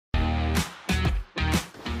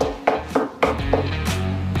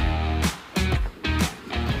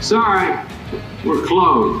Sorry, we're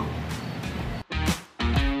closed.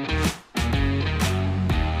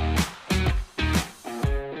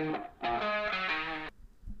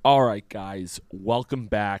 All right, guys, welcome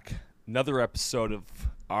back. Another episode of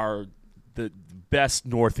the best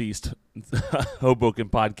Northeast Hoboken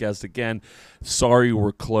podcast again. Sorry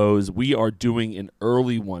we're closed. We are doing an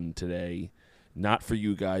early one today. Not for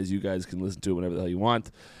you guys. You guys can listen to it whenever the hell you want.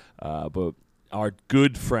 But our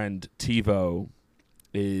good friend TiVo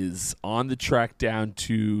is on the track down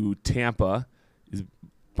to Tampa. He's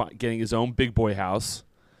getting his own big boy house.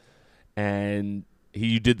 And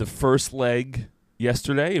he did the first leg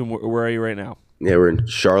yesterday, and where are you right now? Yeah, we're in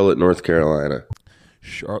Charlotte, North Carolina.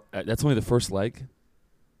 That's only the first leg?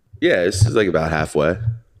 Yeah, this is like about halfway.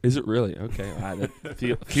 Is it really? Okay.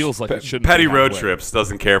 That feels like it shouldn't Petty be road halfway. trips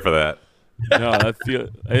doesn't care for that. No,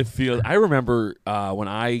 it feels. I remember when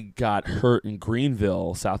I got hurt in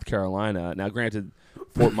Greenville, South Carolina. Now, granted,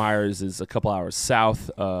 Fort Myers is a couple hours south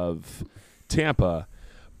of Tampa,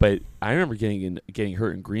 but I remember getting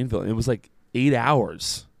hurt in Greenville, and it was like 8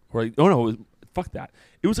 hours. Fuck that.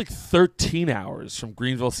 It was like 13 hours from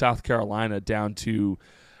Greenville, South Carolina, down to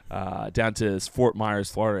Fort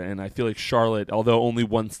Myers, Florida. And I feel like Charlotte, although only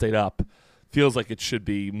one state up, feels like it should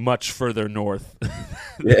be much further north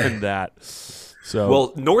than that. So,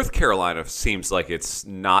 Well, North Carolina seems like it's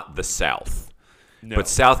not the South, no. but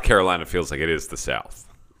South Carolina feels like it is the South.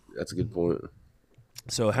 That's a good point.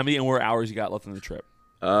 So how many more hours you got left on the trip?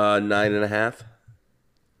 9.5.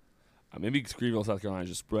 Maybe Greenville, South Carolina is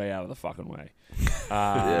just way out of the fucking way.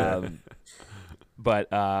 Yeah.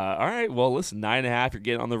 But, all right, well, listen, 9.5, you're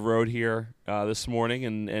getting on the road here this morning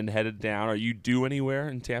and headed down. Are you due anywhere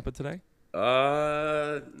in Tampa today?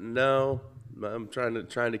 No. I'm trying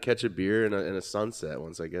to catch a beer and a sunset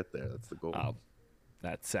once I get there. That's the goal. Oh,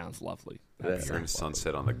 that sounds lovely. Yeah. You're in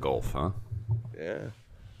sunset on the Gulf, huh? Yeah.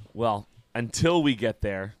 Well, until we get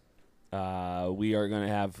there, we are going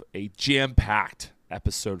to have a jam-packed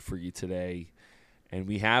episode for you today. And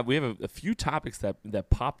we have a few topics that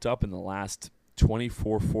popped up in the last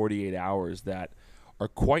 24, 48 hours that are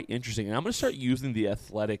quite interesting. And I'm going to start using The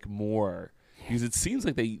Athletic more because it seems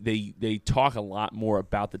like they talk a lot more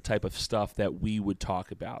about the type of stuff that we would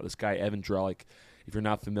talk about. This guy, Evan Drellick, if you're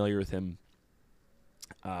not familiar with him,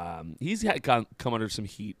 he's come under some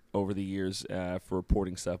heat over the years for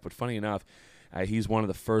reporting stuff. But funny enough, he's one of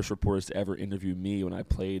the first reporters to ever interview me when I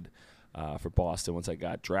played for Boston once I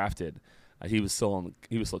got drafted. He was still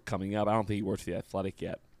coming up. I don't think he worked for The Athletic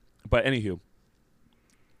yet. But anywho,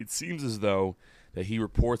 it seems as though that he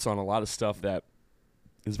reports on a lot of stuff that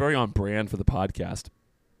is very on brand for the podcast.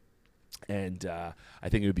 And I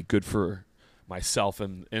think it would be good for myself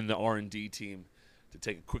and the R&D team to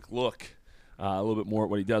take a quick look a little bit more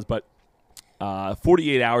at what he does. But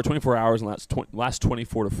 48 hours, 24 hours, and last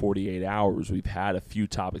 24 to 48 hours, we've had a few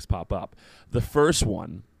topics pop up. The first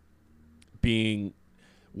one being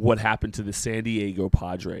what happened to the San Diego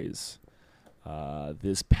Padres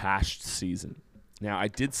this past season. Now, I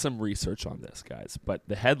did some research on this, guys, but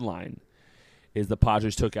the headline is the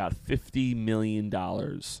Padres took out $50 million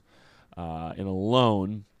in a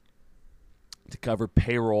loan to cover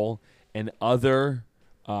payroll and other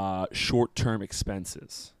short-term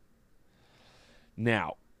expenses.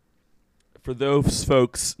 Now, for those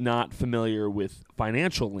folks not familiar with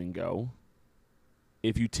financial lingo,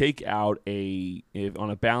 if you take out on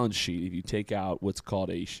a balance sheet, if you take out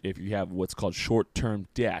if you have what's called short-term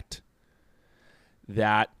debt,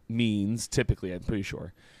 that means typically, I'm pretty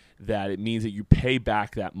sure, that it means that you pay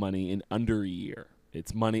back that money in under a year.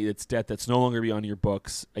 It's debt that's no longer be on your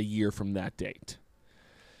books a year from that date.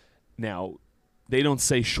 Now, they don't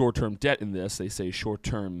say short-term debt in this; they say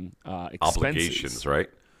short-term expenses. Obligations, right?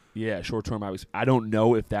 Yeah, short-term. I don't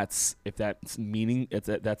know if that's meaning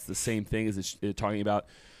that's the same thing as it's talking about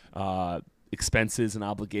expenses and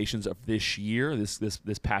obligations of this year, this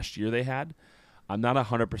past year they had. I'm not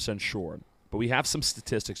 100% sure, but we have some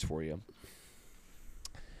statistics for you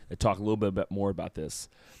that talk a little bit more about this.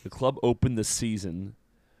 The club opened the season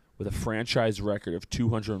with a franchise record of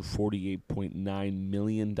 $248.9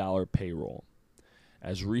 million payroll.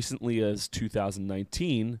 As recently as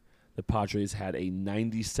 2019. The Padres had a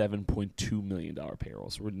 $97.2 million payroll,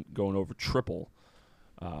 so we're going over triple,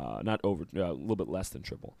 a little bit less than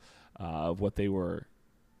triple of what they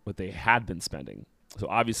had been spending. So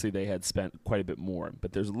obviously they had spent quite a bit more,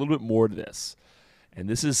 but there's a little bit more to this, and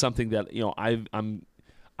this is something that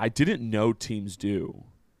I didn't know teams do,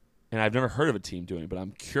 and I've never heard of a team doing it, but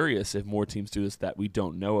I'm curious if more teams do this that we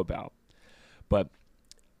don't know about. But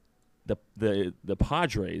the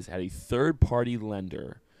Padres had a third-party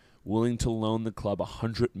lender willing to loan the club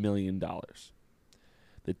 $100 million.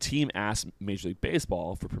 The team asked Major League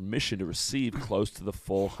Baseball for permission to receive close to the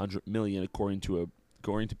full $100 million, according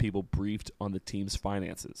to people briefed on the team's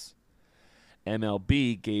finances.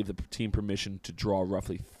 MLB gave the team permission to draw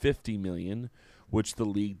roughly $50 million, which the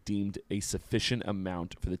league deemed a sufficient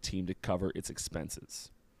amount for the team to cover its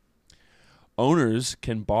expenses. Owners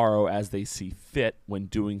can borrow as they see fit when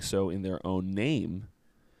doing so in their own name,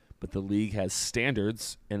 but the league has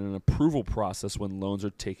standards and an approval process when loans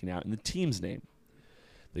are taken out in the team's name.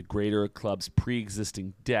 The greater a club's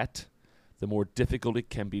pre-existing debt, the more difficult it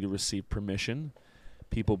can be to receive permission.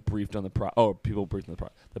 People briefed on the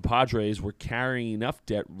The Padres were carrying enough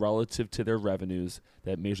debt relative to their revenues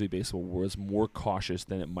that Major League Baseball was more cautious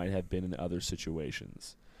than it might have been in other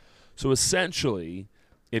situations. So essentially,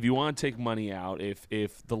 if you want to take money out,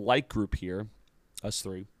 if the Light Group here, us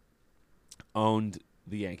three, owned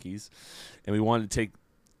the Yankees, and we wanted to take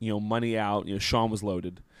money out, Sean was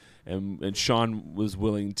loaded. And Sean was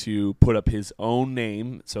willing to put up his own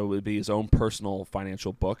name, so it would be his own personal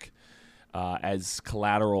financial book, as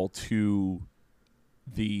collateral to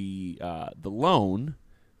the loan.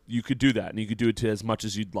 You could do that, and you could do it to as much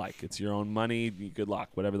as you'd like. It's your own money. Good luck,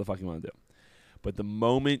 whatever the fuck you want to do. But the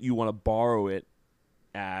moment you want to borrow it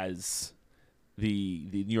as the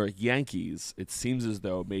New York Yankees, it seems as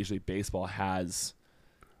though Major League Baseball has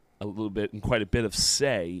a little bit and quite a bit of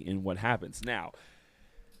say in what happens. Now,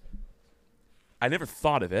 I never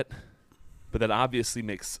thought of it, but that obviously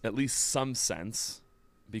makes at least some sense,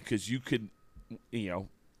 because you could, you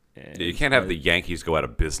can't have the Yankees go out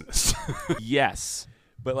of business. Yes,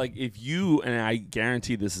 but like if you, and I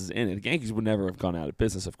guarantee this is in it, the Yankees would never have gone out of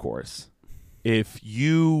business, of course. If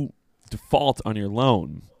you default on your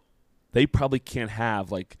loan, they probably can't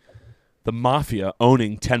have like the mafia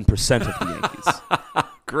owning 10% of the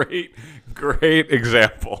Yankees. Great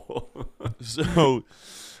example. So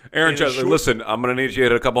Aaron Judge, listen, I'm going to need you to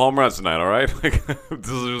hit a couple home runs tonight, all right? This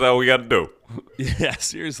is how we got to do. Yeah,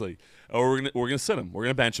 seriously. Or we're gonna sit him. We're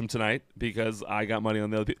gonna bench him tonight because I got money on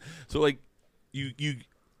the other people. So like,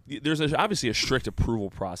 there's obviously a strict approval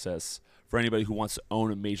process for anybody who wants to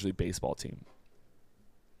own a Major League Baseball team.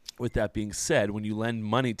 With that being said, when you lend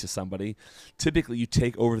money to somebody, typically you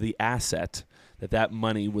take over the asset that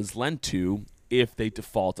money was lent to if they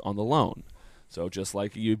default on the loan. So just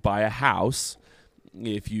like you buy a house,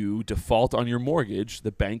 if you default on your mortgage,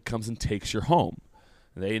 the bank comes and takes your home.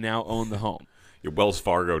 They now own the home. Your Wells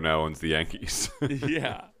Fargo now owns the Yankees.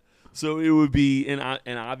 Yeah. So it would be, and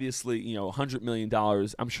obviously, $100 million,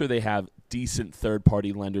 I'm sure they have decent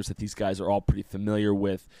third-party lenders that these guys are all pretty familiar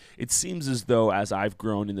with. It seems as though, as I've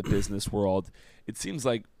grown in the business world, it seems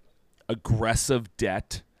like aggressive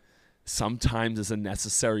debt sometimes is a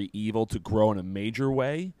necessary evil to grow in a major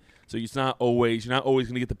way. So you're not always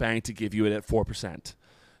going to get the bank to give you it at 4%.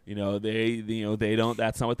 They don't.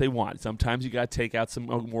 That's not what they want. Sometimes you got to take out some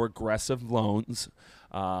more aggressive loans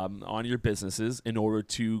on your businesses in order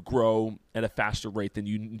to grow at a faster rate than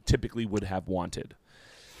you typically would have wanted.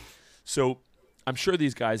 So I'm sure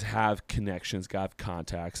these guys have connections, got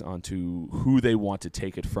contacts onto who they want to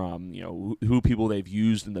take it from, who people they've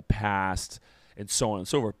used in the past, and so on and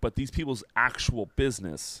so forth. But these people's actual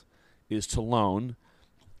business is to loan,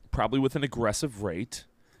 probably with an aggressive rate.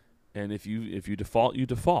 And if you default, you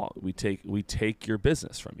default. We take your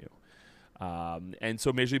business from you. And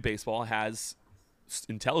so Major League Baseball has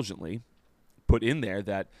intelligently put in there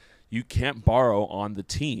that you can't borrow on the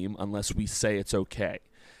team unless we say it's okay.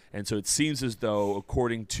 And so it seems as though,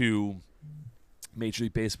 according to Major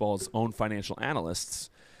League Baseball's own financial analysts,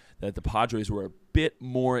 that the Padres were a bit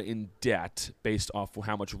more in debt based off of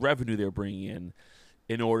how much revenue they're bringing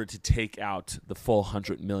in order to take out the full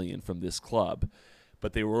 $100 million from this club.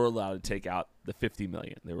 But they were allowed to take out the $50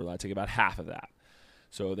 million. They were allowed to take about half of that.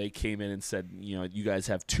 So they came in and said, you guys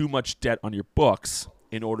have too much debt on your books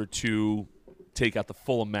in order to take out the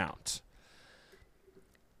full amount.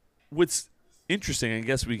 What's interesting, I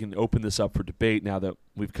guess we can open this up for debate now that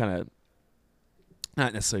we've kind of,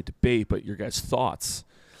 not necessarily debate, but your guys' thoughts.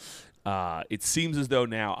 It seems as though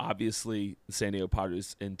now, obviously, the San Diego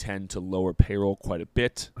Padres intend to lower payroll quite a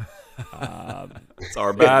bit. It's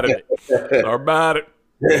our bad it. It's our bad it.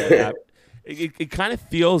 Yeah, it kind of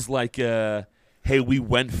feels like, hey, we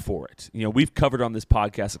went for it. We've covered on this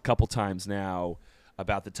podcast a couple times now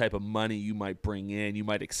about the type of money you might bring in, you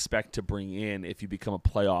might expect to bring in if you become a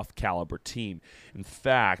playoff caliber team. In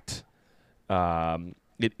fact,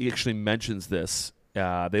 it actually mentions this.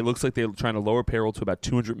 They looks like they're trying to lower payroll to about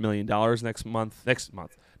 $200 million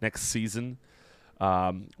next season,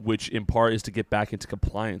 which in part is to get back into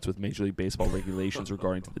compliance with Major League Baseball regulations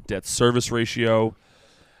regarding to the debt service ratio.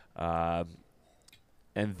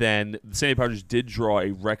 And then the San Diego Padres did draw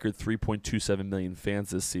a record 3.27 million fans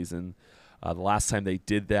this season. The last time they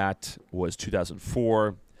did that was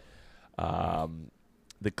 2004.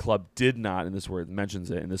 The club did not, and this is where it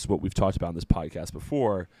mentions it, and this is what we've talked about in this podcast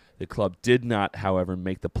before, the club did not, however,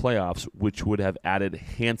 make the playoffs, which would have added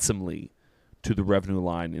handsomely to the revenue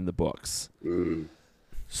line in the books.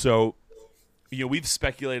 So, we've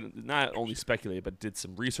speculated, not only speculated, but did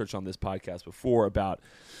some research on this podcast before about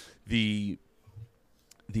the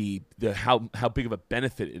how big of a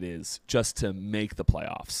benefit it is just to make the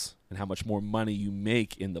playoffs and how much more money you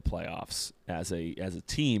make in the playoffs as a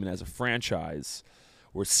team and as a franchise.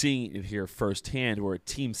 We're seeing it here firsthand where a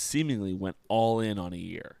team seemingly went all in on a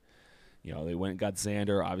year. They went and got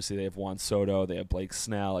Xander. Obviously, they have Juan Soto. They have Blake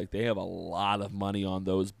Snell. Like, they have a lot of money on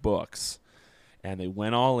those books. And they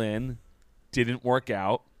went all in. Didn't work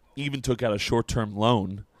out. Even took out a short-term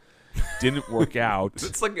loan. Didn't work out.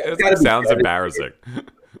 It sounds embarrassing.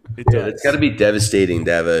 It does. It's got to be devastating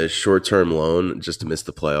to have a short-term loan just to miss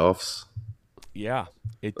the playoffs. Yeah,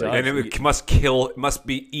 it does. And it must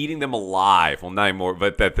be eating them alive. Well, not anymore,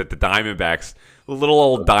 but that the Diamondbacks, the little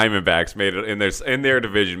old Diamondbacks, made it in their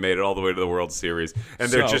division, made it all the way to the World Series, and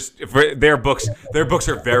they're their books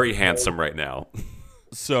are very handsome right now.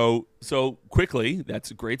 So quickly,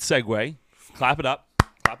 that's a great segue. Clap it up.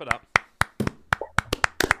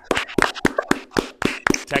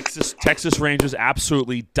 Texas Rangers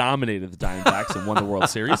absolutely dominated the Diamondbacks and won the World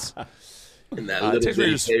Series. And that little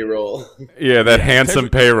bit payroll. Yeah, that handsome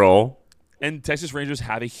payroll. And Texas Rangers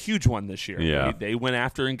have a huge one this year. Yeah. They went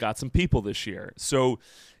after and got some people this year. So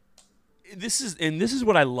this is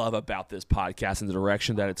what I love about this podcast and the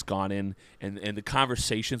direction that it's gone in and the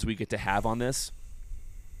conversations we get to have on this.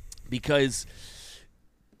 Because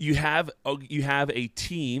you have a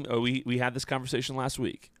team. We had this conversation last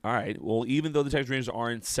week. All right. Well, even though the Texas Rangers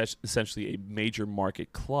aren't essentially a major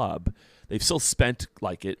market club, they've still spent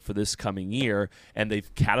like it for this coming year, and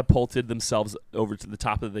they've catapulted themselves over to the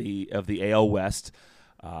top of the AL West.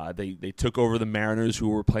 They took over the Mariners, who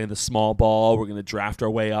were playing the small ball. We're going to draft our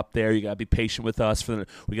way up there. You got to be patient with us. We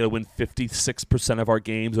got to win 56% of our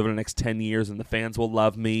games over the next 10 years, and the fans will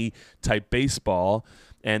love me type baseball.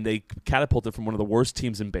 And they catapulted from one of the worst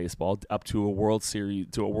teams in baseball up to a World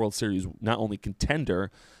Series not only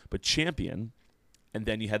contender but champion. And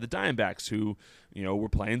then you had the Diamondbacks, who were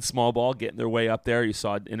playing small ball, getting their way up there. You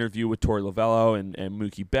saw an interview with Torey Lovello and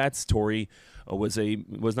Mookie Betts. Torey was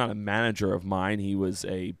not a manager of mine. He was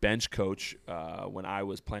a bench coach when I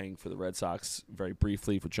was playing for the Red Sox very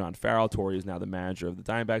briefly for John Farrell. Torey is now the manager of the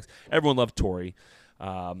Diamondbacks. Everyone loved Torey.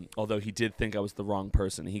 Although he did think I was the wrong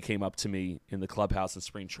person. He came up to me in the clubhouse in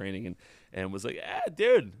spring training and was like,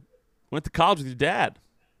 dude, went to college with your dad.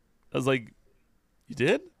 I was like, you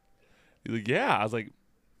did? He's like, yeah. I was like,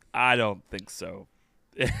 I don't think so.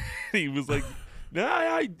 He was like, no,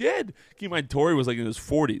 I did. Keep in mind, Torey was like in his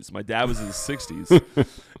 40s. My dad was in his 60s.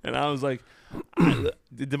 And I was like,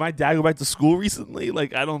 did my dad go back to school recently?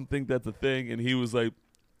 Like, I don't think that's a thing. And he was like,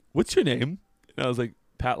 what's your name? And I was like,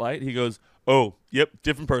 Pat Light. He goes, oh, yep,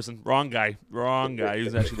 different person. Wrong guy. He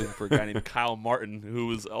was actually looking for a guy named Kyle Martin, who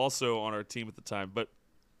was also on our team at the time. But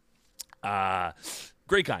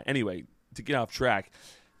great guy. Anyway, to get off track,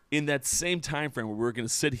 in that same time frame where we're going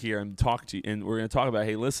to sit here and talk to you, and we're going to talk about,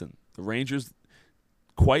 hey, listen, the Rangers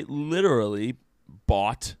quite literally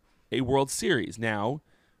bought a World Series. Now,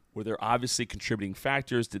 were there obviously contributing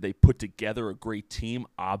factors? Did they put together a great team?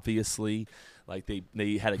 Obviously. Like,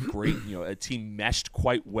 they had a great, a team meshed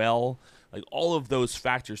quite well. Like, all of those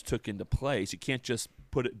factors took into place. You can't just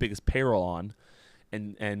put a biggest payroll on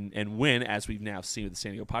and win, as we've now seen with the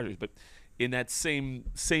San Diego Padres. But in that same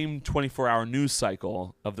 24-hour news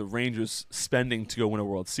cycle of the Rangers spending to go win a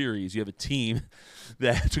World Series, you have a team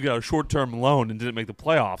that took out a short-term loan and didn't make the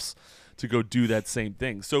playoffs to go do that same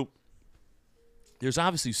thing. So there's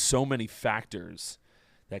obviously so many factors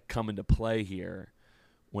that come into play here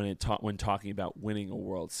when talking about winning a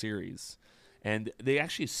World Series. And they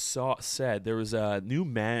actually said there was a new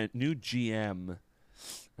GM.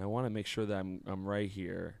 I want to make sure that I'm right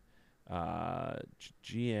here.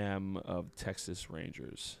 GM of Texas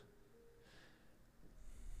Rangers.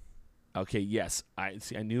 Okay, yes. I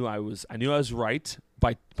knew I was right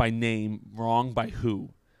by name, wrong by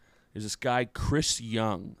who. There's this guy Chris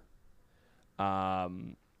Young,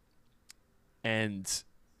 and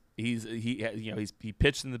he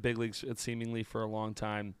pitched in the big leagues seemingly for a long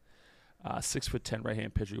time. 6'10"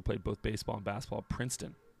 right-hand pitcher who played both baseball and basketball at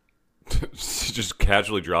Princeton. Just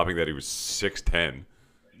casually dropping that he was 6'10".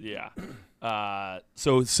 Yeah.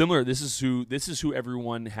 So similar. This is who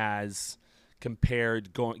everyone has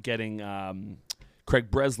compared getting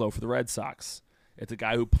Craig Breslow for the Red Sox. It's a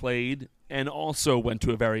guy who played and also went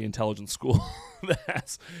to a very intelligent school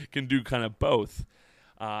that can do kind of both.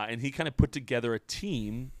 And he kind of put together a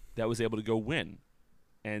team that was able to go win.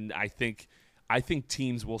 And I think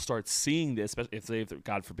teams will start seeing this, especially if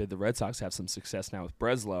God forbid, the Red Sox have some success now with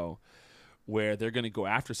Breslow, where they're going to go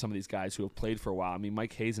after some of these guys who have played for a while. I mean,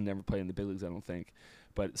 Mike Hazen never played in the big leagues, I don't think,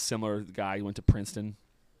 but similar guy who went to Princeton.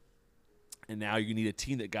 And now you need a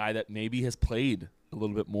team, that maybe has played a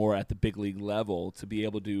little bit more at the big league level to be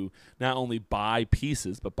able to not only buy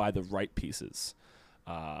pieces, but buy the right pieces.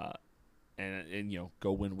 And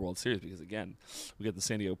go win World Series, because again, we got the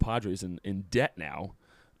San Diego Padres in debt now,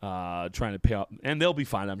 trying to pay off, and they'll be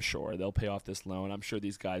fine. I'm sure they'll pay off this loan. I'm sure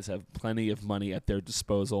these guys have plenty of money at their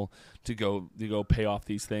disposal to go pay off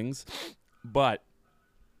these things. But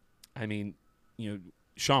I mean,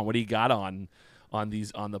 Sean, what do you got on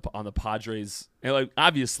the Padres? And like,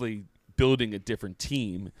 obviously, building a different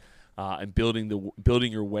team and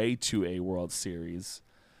building your way to a World Series.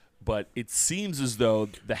 But it seems as though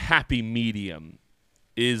the happy medium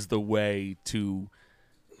is the way to,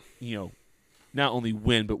 not only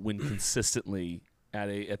win, but win consistently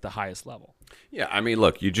at the highest level. Yeah, I mean,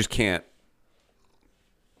 look, you just can't.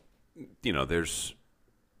 There's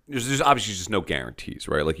obviously just no guarantees,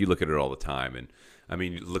 right? Like, you look at it all the time, and I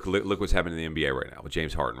mean, look what's happening in the NBA right now with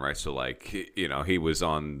James Harden, right? So like, he was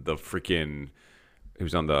on the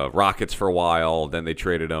Rockets for a while, then they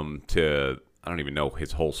traded him to. I don't even know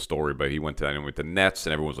his whole story, but he went to the Nets,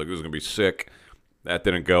 and everyone was like, this is going to be sick. That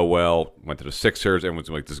didn't go well. Went to the Sixers.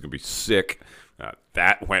 Everyone's like, this is going to be sick.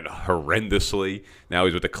 That went horrendously. Now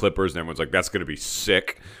he's with the Clippers, and everyone's like, that's going to be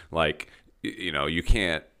sick. Like, you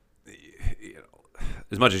can't,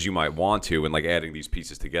 as much as you might want to, and like adding these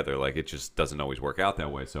pieces together, like it just doesn't always work out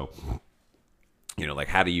that way. So, like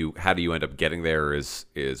how do you end up getting there is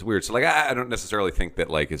weird. So like, I don't necessarily think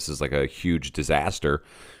that like this is like a huge disaster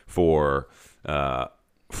for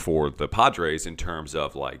the Padres in terms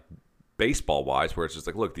of like baseball wise, where it's just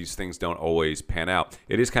like, look, these things don't always pan out.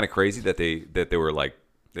 It is kind of crazy that they were like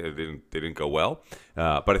they didn't go well,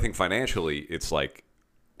 but I think financially it's like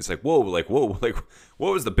whoa,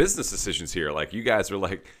 what was the business decisions here? Like, you guys are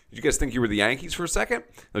like, did you guys think you were the Yankees for a second?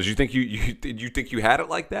 Did you think you had it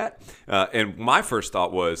like that? And my first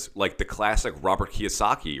thought was like the classic Robert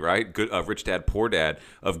Kiyosaki, right? Good, Rich Dad Poor Dad,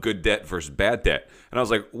 of good debt versus bad debt. And I was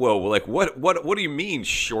like, whoa, like what do you mean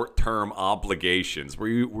short-term obligations? Were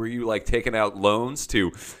you like taking out loans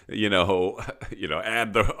to,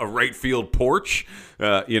 add a right field porch?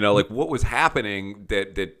 Like what was happening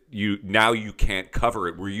that you can't cover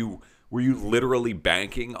it? Were you literally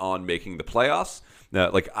banking on making the playoffs?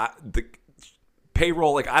 The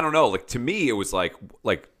payroll, like, I don't know. Like, to me, it was like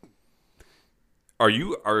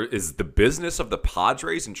is the business of the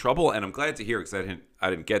Padres in trouble? And I'm glad to hear, because I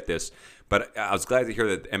didn't get this, but I was glad to hear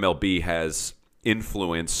that MLB has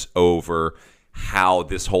influence over how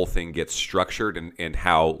this whole thing gets structured and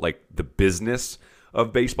how like the business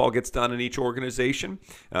of baseball gets done in each organization.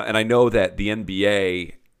 And I know that the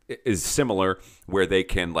NBA is similar, where they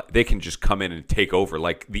can just come in and take over.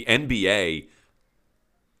 Like the NBA,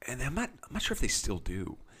 and I'm not sure if they still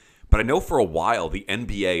do, but I know for a while the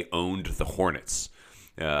NBA owned the Hornets.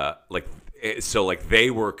 So they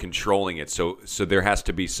were controlling it. So there has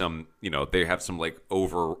to be some, they have some like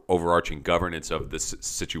overarching governance of this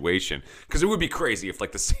situation, because it would be crazy if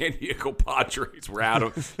like the San Diego Padres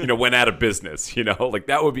were went out of business. Like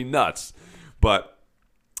that would be nuts. But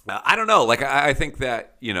I don't know. Like I think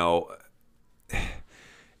that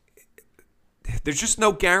there's just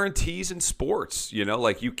no guarantees in sports.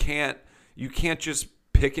 Like you can't just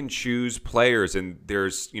pick and choose players, and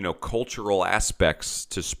there's cultural aspects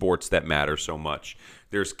to sports that matter so much.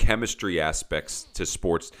 There's chemistry aspects to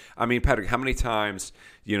sports. I mean, Patrick, how many times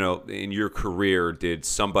in your career did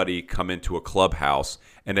somebody come into a clubhouse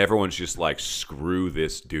and everyone's just like, screw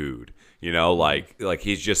this dude? Like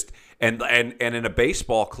he's just and in a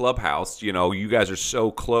baseball clubhouse, you guys are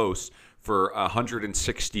so close for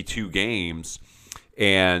 162 games,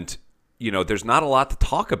 and there's not a lot to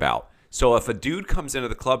talk about. So if a dude comes into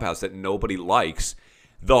the clubhouse that nobody likes,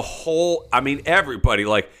 everybody,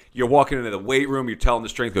 like, you're walking into the weight room, you're telling the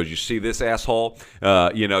strength coach, you see this asshole,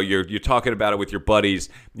 you're talking about it with your buddies,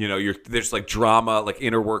 there's like drama, like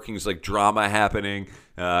inner workings, like drama happening,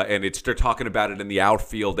 and they're talking about it in the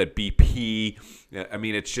outfield at BP. I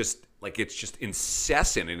mean, it's just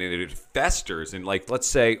incessant, and it festers. And like, let's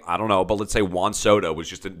say Juan Soto was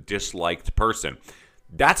just a disliked person.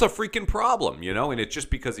 That's a freaking problem, and it's just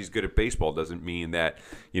because he's good at baseball doesn't mean that,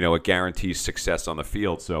 it guarantees success on the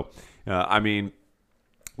field. So,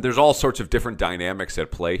 there's all sorts of different dynamics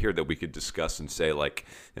at play here that we could discuss and say like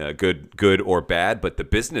good or bad. But the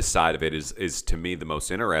business side of it is to me the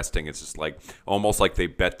most interesting. It's just like almost like they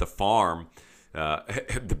bet the farm.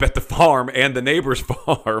 Bet the farm and the neighbor's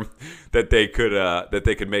farm that they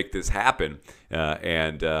could make this happen,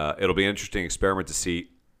 and it'll be an interesting experiment to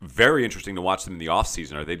see. Very interesting to watch them in the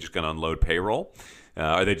offseason. Are they just going to unload payroll?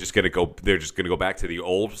 Are they just going to go? They're just going to go back to the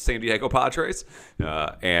old San Diego Padres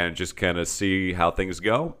and just kind of see how things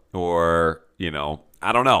go, or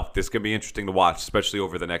I don't know. This could be interesting to watch, especially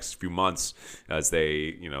over the next few months as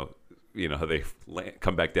they how they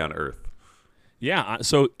come back down to earth. Yeah,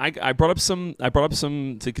 so I brought up some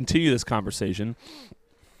to continue this conversation.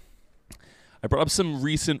 I brought up some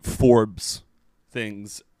recent Forbes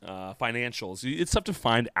things, financials. It's tough to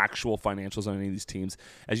find actual financials on any of these teams,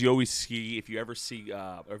 as you always see if you ever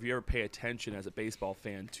pay attention as a baseball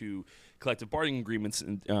fan to collective bargaining agreements.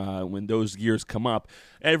 And when those years come up,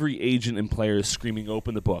 every agent and player is screaming,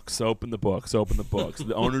 "Open the books! Open the books! Open the books!"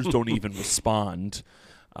 The owners don't even respond,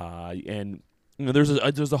 and there's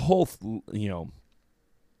a whole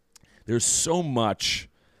there's so much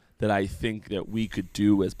that I think that we could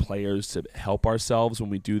do as players to help ourselves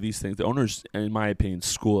when we do these things. The owners, in my opinion,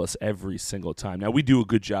 school us every single time. Now, we do a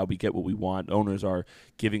good job. We get what we want. Owners are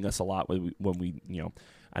giving us a lot when we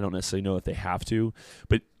I don't necessarily know if they have to,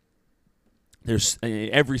 but there's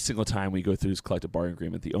every single time we go through this collective bargaining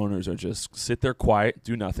agreement, the owners are just sit there quiet,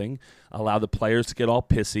 do nothing, allow the players to get all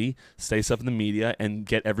pissy, say stuff in the media, and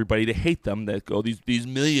get everybody to hate them. That these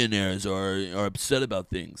millionaires are upset about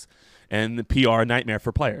things. And the PR nightmare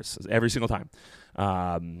for players every single time.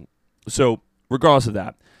 So regardless of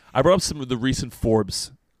that, I brought up some of the recent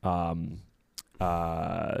Forbes,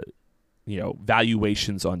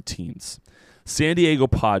 valuations on teams. San Diego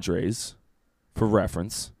Padres, for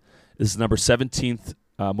reference, is the number 17th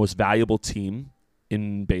most valuable team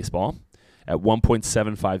in baseball at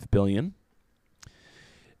 $1.75 billion.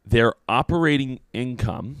 Their operating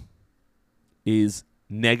income is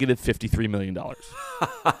negative $53 million.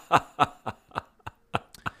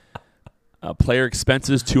 Player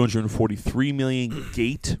expenses, $243 million.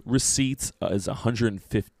 Gate receipts is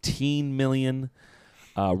 $115 million.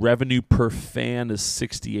 Revenue per fan is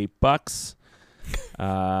 $68.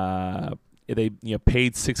 They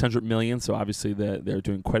paid $600 million, so obviously they're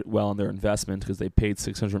doing quite well on their investment because they paid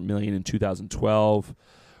 $600 million in 2012.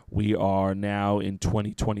 We are now in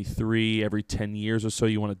 2023. Every 10 years or so,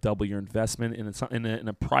 you want to double your investment. And it's in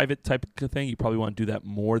a private type of thing, you probably want to do that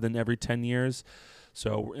more than every 10 years.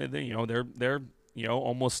 So they're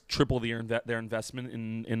almost triple their investment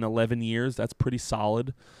in 11 years. That's pretty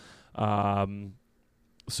solid.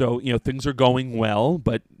 So things are going well,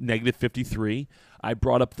 but negative 53. I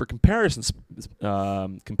brought up for comparative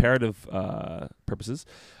purposes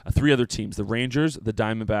 3 other teams: the Rangers, the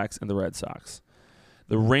Diamondbacks, and the Red Sox.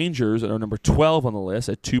 The Rangers are number 12 on the list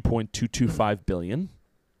at $2.225 billion.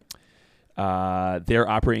 Their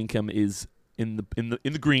operating income is in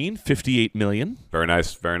the green, $58 million. Very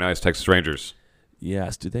nice, Texas Rangers.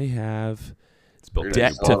 Yes. Do they have built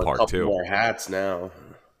debt to to a couple more hats now?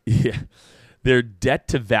 Yeah, their debt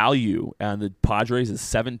to value and the Padres is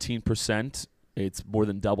 17%. It's more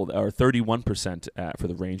than double, or 31% for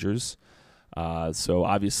the Rangers. So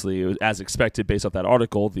obviously, as expected, based off that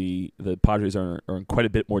article, the Padres are in quite a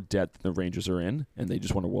bit more debt than the Rangers are in, and they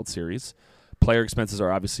just won a World Series. Player expenses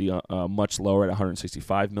are obviously much lower at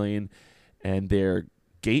 $165 million, and their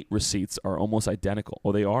gate receipts are almost identical.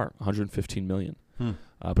 Oh, they are $115 million,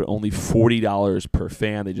 but only $40 per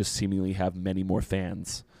fan. They just seemingly have many more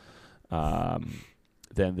fans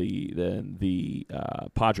than the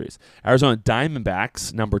Padres. Arizona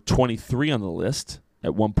Diamondbacks, number 23 on the list,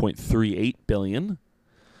 at $1.38 billion.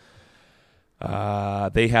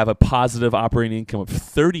 They have a positive operating income of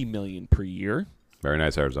 $30 million per year. Very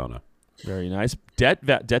nice, Arizona. Very nice. Debt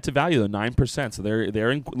to value, though, 9%. So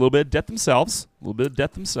they're in a little bit of debt themselves.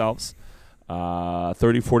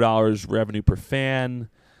 $34 revenue per fan.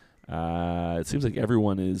 It seems like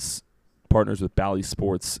everyone is partners with Bally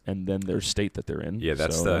Sports and then their state that they're in. Yeah,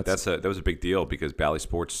 that was a big deal because Bally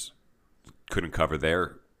Sports couldn't cover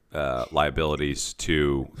their liabilities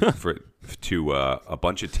to a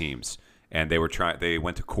bunch of teams, and they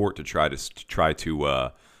went to court to try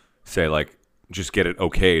to say like just get it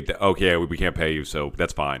okayed. Okay, we can't pay you, so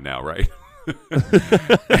that's fine now, right? And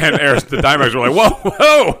the Diamondbacks were like,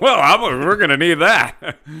 whoa, we're gonna need that,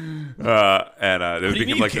 and it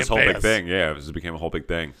became like this whole big thing. Yeah, it became a whole big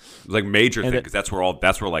thing. It was like major thing because that's where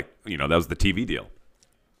like that was the TV deal.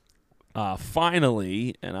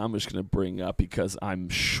 Finally, and I'm just going to bring up because I'm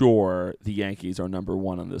sure the Yankees are number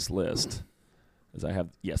 1 on this list. As I have,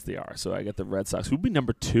 yes, they are. So I got the Red Sox. Who'd be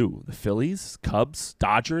number 2? The Phillies, Cubs,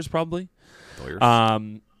 Dodgers, probably.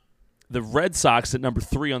 The Red Sox at number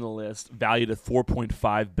 3 on the list, valued at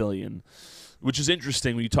 $4.5 billion, which is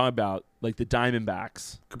interesting when you talk about like the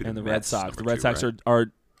Diamondbacks and the Red Sox. The Red Sox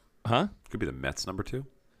are, huh? Could be the Mets number 2.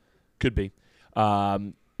 Could be.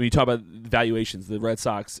 When you talk about valuations, the Red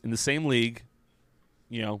Sox in the same league,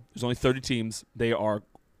 there's only 30 teams. They are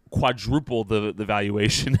quadruple the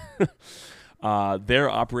valuation. Their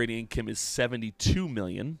operating income is $72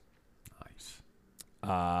 million. Nice.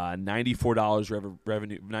 $94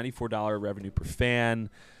 revenue per fan.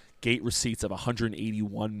 Gate receipts of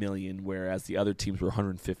 $181 million, whereas the other teams were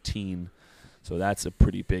 $115. So that's a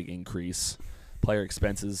pretty big increase. Player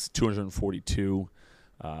expenses $242.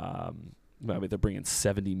 They're bringing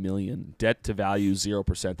 $70 million. Debt to value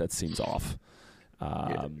 0%. That seems off.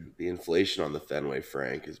 The inflation on the Fenway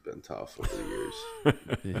Frank has been tough over the years.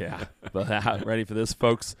 Yeah. But ready for this,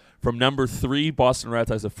 folks? From number 3, Boston Red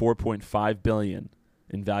Sox at $4.5 billion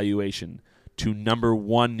in valuation, to number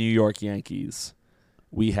 1, New York Yankees,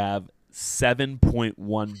 we have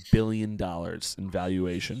 $7.1 billion in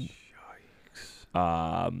valuation.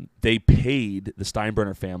 They paid the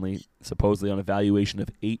Steinbrenner family supposedly on a valuation of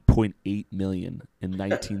 $8.8 million in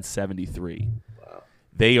 1973. Wow.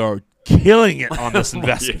 They are killing it on this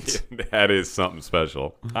investment. Yeah, that is something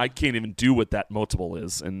special. I can't even do what that multiple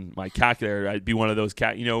is. And my calculator, I'd be one of those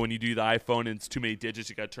when you do the iPhone and it's too many digits,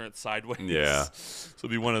 you got to turn it sideways. Yeah. So it'll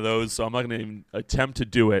be one of those. So I'm not going to even attempt to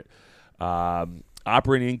do it.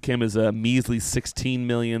 Operating income is a measly $16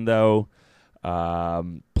 million, though.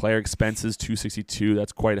 Player expenses $262.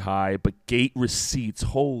 That's quite high. But gate receipts,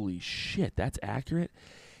 holy shit, that's accurate.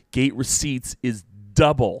 Gate receipts is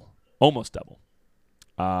almost double.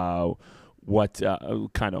 Kind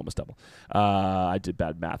of almost double. I did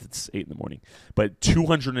bad math. It's 8 a.m. But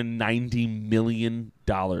 $290 million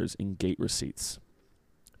in gate receipts.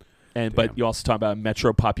 But you also talk about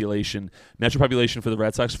metro population. Metro population for the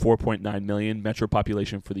Red Sox 4.9 million. Metro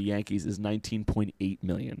population for the Yankees is 19.8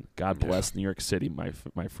 million. God bless New York City,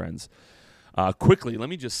 my friends. Quickly, let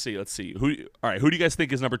me just see. Let's see. Who do you guys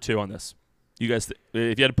think is number 2 on this? You guys,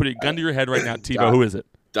 if you had to put a gun to your head right now, Tebow, who is it?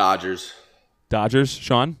 Dodgers.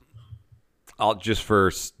 Sean? I'll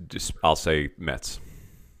say Mets.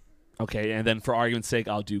 Okay, and then for argument's sake,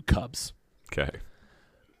 I'll do Cubs. Okay.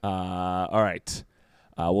 All right.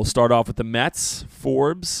 We'll start off with the Mets.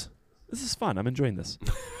 Forbes. This is fun. I'm enjoying this.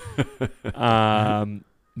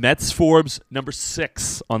 Mets Forbes, number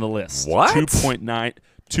 6 on the list. What?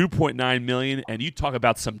 2.9 million. And you talk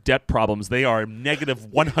about some debt problems. They are negative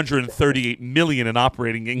 138 million in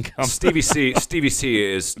operating income. Stevie C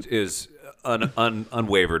is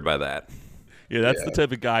unwavered by that. Yeah, that's the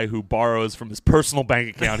type of guy who borrows from his personal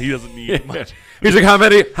bank account. He doesn't need much. He's like, how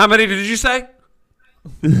many did you say?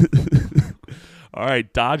 All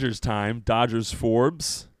right, Dodgers time. Dodgers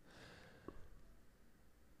Forbes.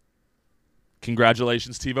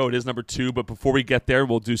 Congratulations, TiVo. It is number 2, but before we get there,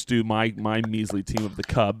 we'll just do my measly team of the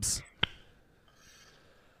Cubs.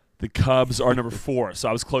 The Cubs are number 4, so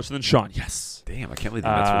I was closer than Sean. Yes. Damn, I can't believe the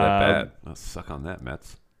Mets were that bad. I'll suck on that,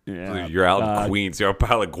 Mets. Yeah. You're out in Queens. You're up at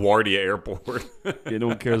LaGuardia Airport. Yeah, no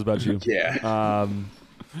one cares about you. Yeah.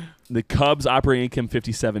 The Cubs operating income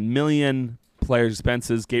 $57 million. Player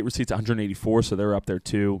expenses, gate receipts 184, so they're up there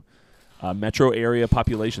too. Metro area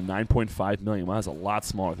population 9.5 million. Wow, that's a lot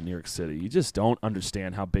smaller than New York City. You just don't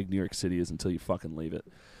understand how big New York City is until you fucking leave it.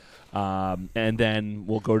 And then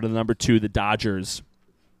we'll go to the number 2, the Dodgers.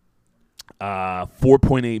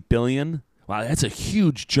 4.8 billion. Wow, that's a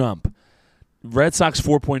huge jump. Red Sox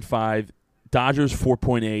 4.5, Dodgers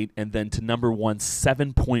 4.8, and then to number 1,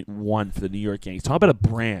 7.1 for the New York Yankees. Talk about a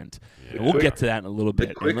brand. Yeah. And we'll get to that in a little bit.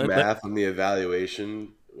 The quick math on the evaluation,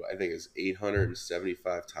 I think, is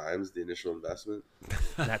 875 times the initial investment.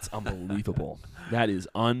 That's unbelievable. That is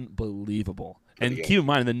unbelievable. And keep in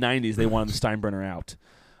mind, in the 90s, they wanted the Steinbrenner out.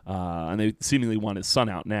 And they seemingly want his son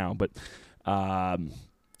out now. But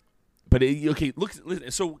okay, look.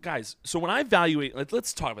 So, guys, when I evaluate,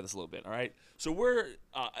 let's talk about this a little bit, all right? So we're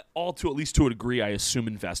all, at least to a degree, I assume,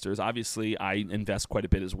 investors. Obviously, I invest quite a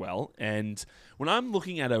bit as well. And when I'm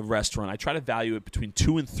looking at a restaurant, I try to value it between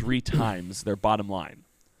 2 and 3 times their bottom line.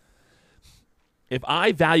 If I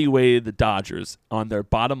evaluated the Dodgers on their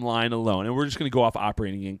bottom line alone, and we're just going to go off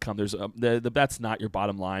operating income, that's not your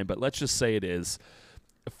bottom line, but let's just say it is.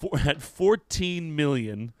 At $14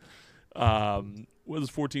 million, what is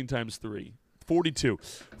 14 times 3? 42.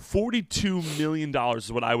 $42 million is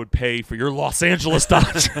what I would pay for your Los Angeles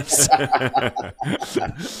Dodgers.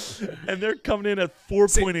 And they're coming in at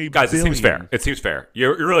 $4.8 guys, billion. it seems fair. It seems fair.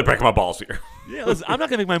 You're really breaking my balls here. Yeah, listen, I'm not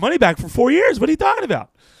going to make my money back for 4 years. What are you talking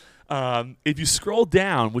about? If you scroll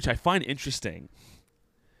down, which I find interesting,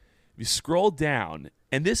 if you scroll down,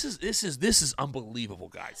 and this is unbelievable,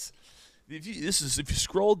 guys. If you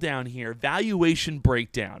scroll down here, valuation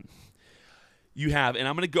breakdown. You have, and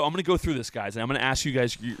I'm gonna go through this, guys, and I'm gonna ask you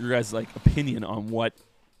guys your guys' like opinion on what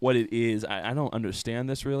it is. I don't understand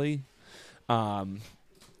this really.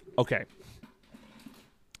 Okay.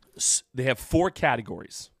 They have four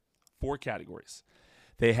categories.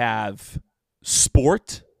 They have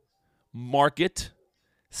sport, market,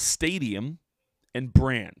 stadium, and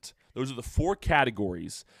brand. Those are the four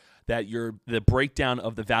categories that the breakdown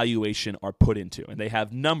of the valuation are put into, and they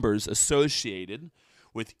have numbers associated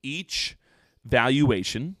with each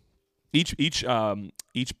valuation, each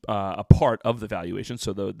a part of the valuation.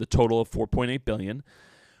 So the total of $4.8 billion.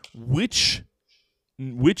 Which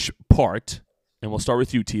part? And we'll start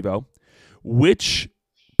with you, TiVo. Which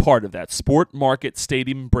part of that sport, market,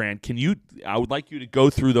 stadium, brand? I would like you to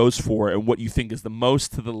go through those four and what you think is the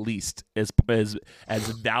most to the least as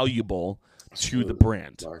valuable to the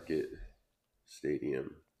brand. Market,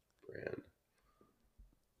 stadium, brand.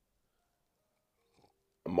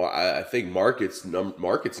 I think market's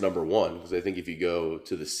number one, because I think if you go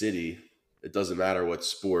to the city, it doesn't matter what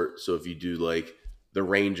sport. So if you do like the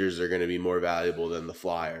Rangers are going to be more valuable than the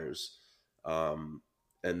Flyers. And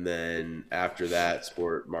then after that,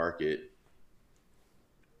 sport, market,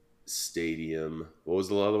 stadium. What was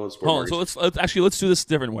the other one? Sport, hold on. So let's do this a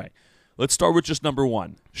different way. Let's start with just number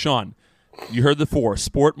one. Sean, you heard the four: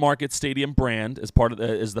 sport, market, stadium, brand as part of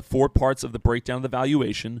is the four parts of the breakdown of the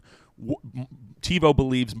valuation. TiVo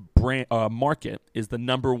believes market is the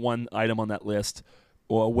number one item on that list.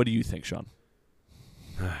 Or what do you think, Sean?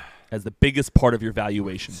 As the biggest part of your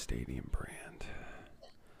valuation, Stadium, brand.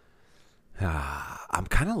 I'm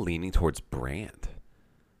kind of leaning towards brand.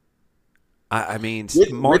 I mean,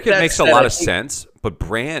 market makes a lot of sense, but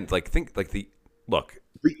brand, like look.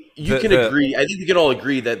 You can agree. I think we can all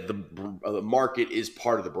agree that the market is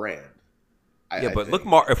part of the brand. Look,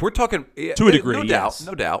 if we're talking to a degree, no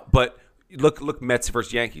doubt. But look, Mets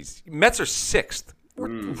versus Yankees. Mets are sixth,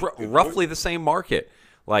 roughly the same market.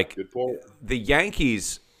 Like the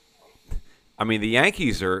Yankees. I mean, the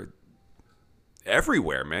Yankees are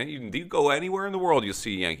everywhere, man. You go anywhere in the world, you'll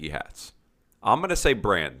see Yankee hats. I'm going to say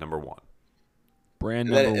brand number one.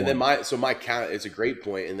 My count. It's a great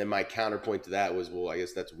point, and then my counterpoint to that was, well, I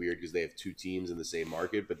guess that's weird because they have two teams in the same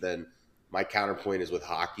market. But then my counterpoint is with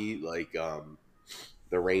hockey, like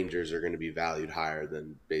the Rangers are going to be valued higher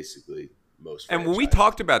than basically most. And when we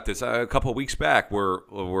talked about this a couple of weeks back,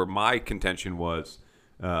 where my contention was,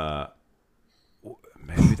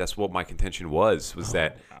 maybe that's what my contention was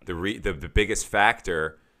that the biggest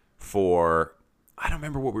factor for, I don't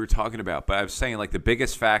remember what we were talking about, but I was saying like the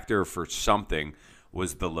biggest factor for something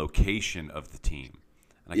was the location of the team.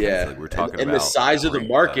 And I kind of feel like we were talking about, and the size of the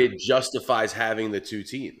market justifies having the two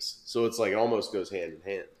teams. So it's like it almost goes hand in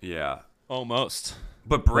hand. Yeah, almost.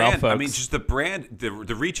 But brand, I mean, just the brand, the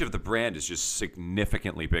reach of the brand is just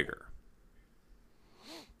significantly bigger.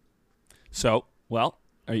 So,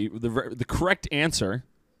 the correct answer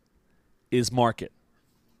is market.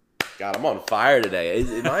 God, I'm on fire today. Is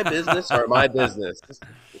it my business or my business?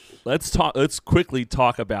 Let's quickly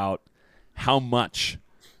talk about how much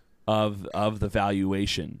of the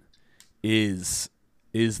valuation is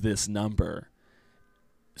this number.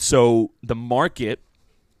 So the market.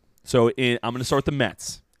 I'm going to start with the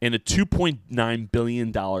Mets. In a $2.9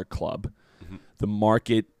 billion club, the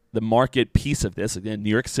market piece of this, again, New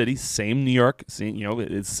York City, same New York, it's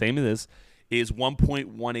the same as this, is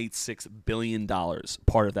 $1.186 billion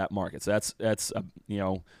part of that market. So that's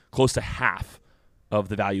close to half of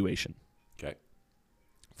the valuation. Okay.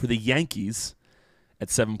 For the Yankees, at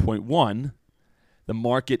 7.1, the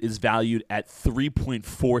market is valued at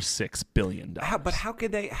 $3.46 billion. How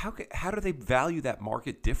do they value that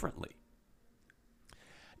market differently?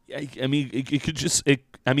 I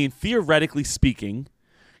mean, theoretically speaking,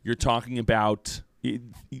 you're talking about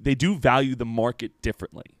they do value the market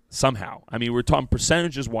differently somehow. I mean, we're talking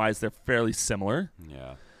percentages-wise, they're fairly similar.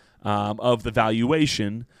 Yeah. Of the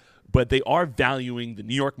valuation, but they are valuing the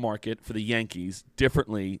New York market for the Yankees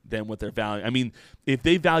differently than what they're valuing. I mean, if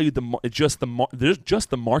they valued just the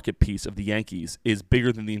market piece of the Yankees is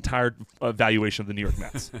bigger than the entire valuation of the New York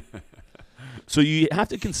Mets. So you have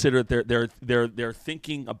to consider they're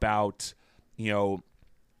thinking about in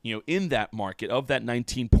that market of that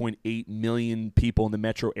 19.8 million people in the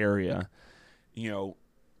metro area.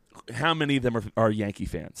 how many of them are Yankee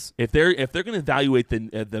fans? If they're going to evaluate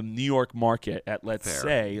the New York market at, let's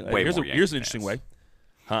say, here's an interesting way.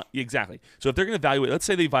 Exactly. So if they're going to evaluate, let's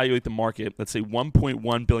say they evaluate the market, let's say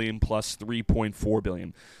 1.1 billion plus 3.4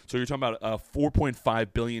 billion. So you're talking about a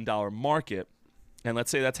 $4.5 billion market, and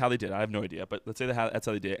let's say that's how they did it. I have no idea, but let's say that's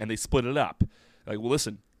how they did it, and they split it up. Like, well,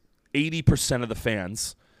 listen, 80% of the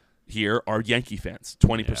fans here are Yankee fans.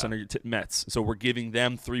 20% are Mets. So we're giving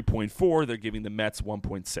them 3.4. They're giving the Mets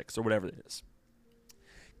 1.6 or whatever it is.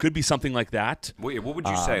 Could be something like that. Wait, what would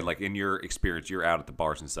you say? Like, in your experience, you're out at the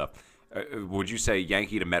bars and stuff. Would you say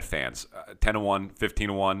Yankee to Met fans 10-1,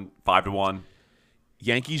 15-1, 5-1?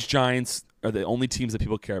 Yankees, Giants are the only teams that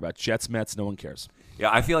people care about. Jets, Mets, no one cares. Yeah,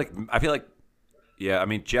 I feel like. Yeah, I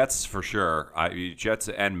mean Jets for sure. Jets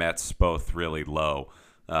and Mets both really low.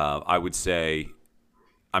 I would say.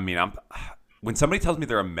 I mean, when somebody tells me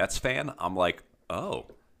they're a Mets fan, I'm like, oh,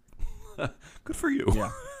 good for you.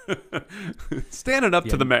 Yeah. Standing up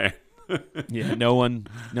to the man. Yeah, no one.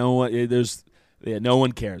 No one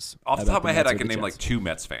cares. Off the top of my head, I can name like 2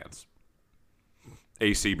 Mets fans.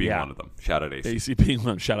 AC being one of them. Shout out AC. AC being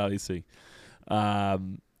one. Shout out AC. All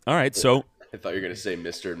right, so I thought you were going to say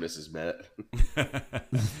Mr. and Mrs. Met.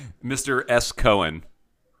 Mr. S. Cohen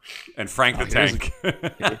and Frank the Tank.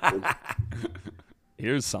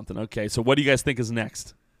 Here's something. Okay, so what do you guys think is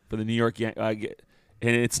next for the New York Yankees?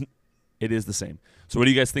 And it is the same. So what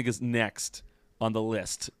do you guys think is next on the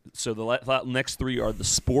list? So the next 3 are the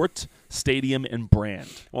sport, stadium, and brand.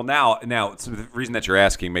 Well, now, so the reason that you're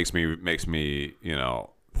asking makes me think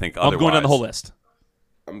otherwise. I'm going down the whole list.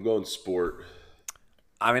 I'm going sport.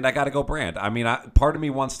 I mean, I got to go brand. I mean, part of me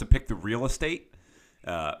wants to pick the real estate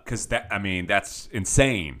because that's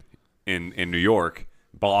insane in New York,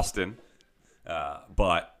 Boston.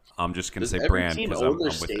 But I'm just going to say brand. Does every team own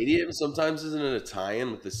their stadium? Sometimes isn't it a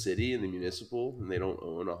tie-in with the city and the municipal, and they don't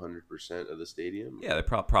own 100% of the stadium? Yeah, they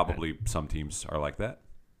probably some teams are like that.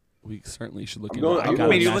 We certainly should look into it. I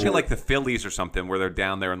mean, you look at like the Phillies or something where they're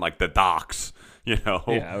down there in like the docks, Yeah,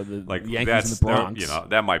 or the like Yankees in the Bronx.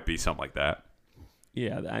 That might be something like that.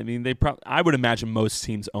 Yeah, I mean, I would imagine most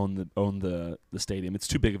teams own the stadium. It's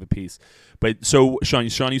too big of a piece. But so, Sean,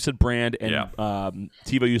 you said brand, and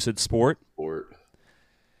Tebow, you said sport. Sport.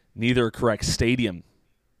 Neither are correct. Stadium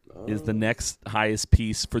is the next highest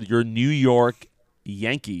piece for your New York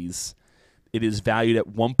Yankees. It is valued at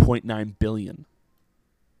 $1.9 billion.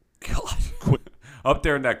 God, up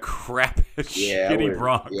there in that crap shitty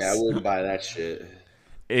Bronx. Yeah, I wouldn't buy that shit.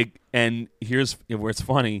 And here's where it's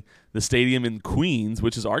funny: the stadium in Queens,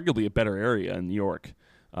 which is arguably a better area in New York,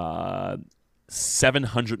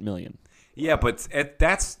 $700 million. Yeah, but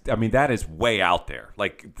that is way out there.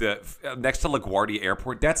 Like the next to LaGuardia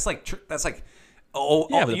Airport, that's like you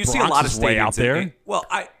see a lot of stadiums out there. But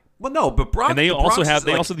Bronx. And they also have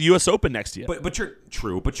the U.S. Open next year.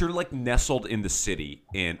 But you're like nestled in the city,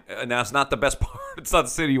 and now it's not the best part. It's not the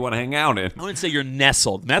city you want to hang out in. I wouldn't say you're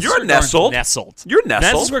nestled. You're nestled. You're nestled.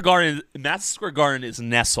 Madison Square Garden is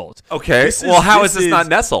nestled. Okay. How is this not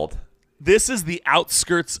nestled? This is the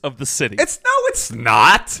outskirts of the city. It's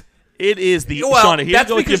not. It is the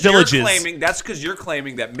that's because you're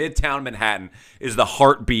claiming that Midtown Manhattan is the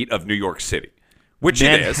heartbeat of New York City, which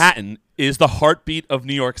Manhattan is the heartbeat of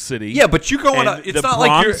New York City. Yeah, but you're going. It's not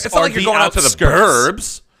like you're going out to the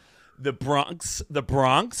burbs. The Bronx.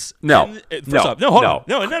 No.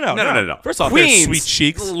 No. First off, Queens, sweet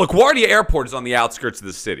cheeks. LaGuardia Airport is on the outskirts of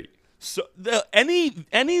the city. So any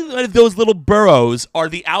of those little boroughs are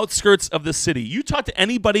the outskirts of the city. You talk to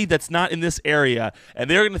anybody that's not in this area, and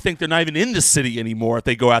they're going to think they're not even in the city anymore if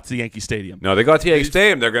they go out to the Yankee Stadium. No, they go out to Yankee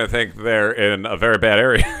Stadium, they're going to think they're in a very bad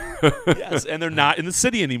area. Yes, and they're not in the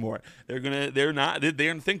city anymore. They're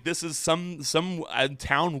gonna think this is some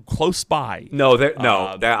town close by.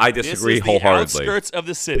 I disagree wholeheartedly. The outskirts of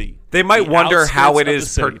the city. They might wonder how it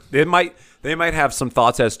is. They might have some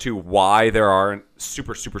thoughts as to why there aren't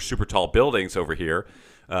super, super, super tall buildings over here.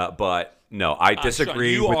 But no, I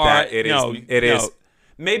disagree with that. It is.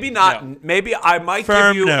 Maybe not. No. Maybe I might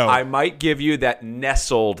give you. No. I might give you that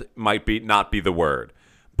nestled might not be the word.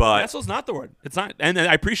 But nestled's not the word. It's not. And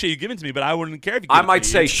I appreciate you giving it to me, but I wouldn't care if you. Give I might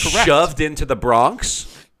say shoved into the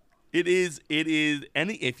Bronx. It is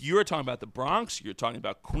if you are talking about the Bronx, you're talking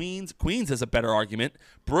about Queens. Queens has a better argument.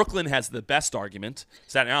 Brooklyn has the best argument.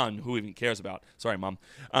 Staten Island, who even cares about? Sorry, Mom.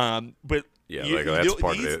 But yeah, that's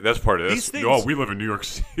part of it. That's part of this. We live in New York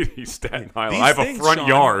City, Staten Island. I have a front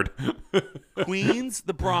yard. Queens,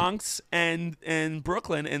 the Bronx, and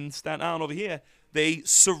Brooklyn and Staten Island over here, they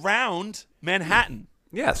surround Manhattan.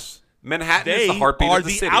 Yes. Manhattan is the heartbeat of the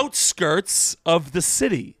city. They are the outskirts of the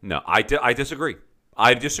city. No, I disagree.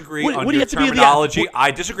 I disagree What on do you your have to be in the terminology.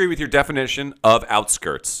 I disagree with your definition of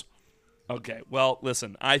outskirts. Okay, well,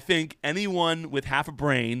 listen, I think anyone with half a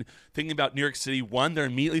brain thinking about New York City, one, they're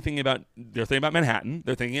thinking about Manhattan,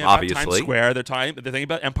 they're thinking about Times Obviously. Square, they're thinking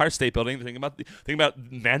about Empire State Building, they're thinking about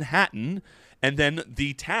Manhattan, and then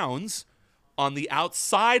the towns on the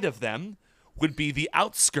outside of them would be the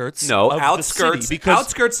outskirts of outskirts. the city. Because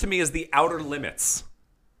Outskirts to me is the outer limits.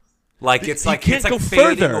 Like it's you like can't it's like go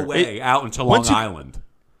fading further. away out into Long Island.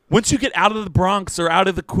 once you get out of the Bronx or out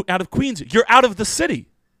of Queens, you're out of the city.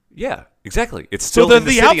 Yeah, exactly. It's still they're in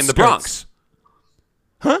the the city in the outskirts. Bronx.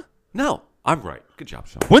 Huh? No, I'm right. Good job,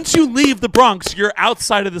 Sean. Once you leave the Bronx, you're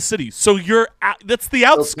outside of the city. So that's the So,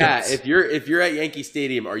 outskirts. Pat, if you're at Yankee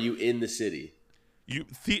Stadium, are you in the city? You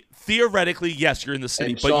theoretically, yes, you're in the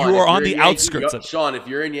city, And but Sean, you if are on you're the in Yankee- outskirts of it. Sean, if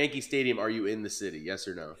you're in Yankee Stadium, are you in the city? Yes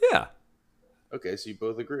or no? Yeah. Okay, so you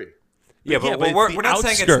both agree. Yeah, Yeah, but but we're it's not the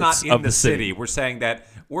saying it's not outskirts in of the the city. city. We're saying that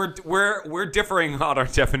we're differing on our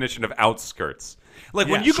definition of outskirts. Like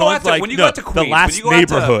when Yeah, you go Sean's out to like, when you no, go out to the Queens, last when you go out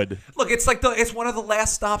to- neighborhood. look, it's like it's one of the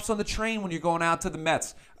last stops on the train when you're going out to the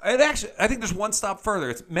Mets. I think there's one stop further.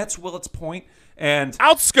 It's Mets Willets Point, and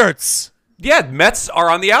Outskirts. yeah, Mets are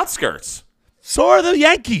on the outskirts. So are the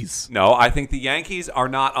Yankees. No, I think the Yankees are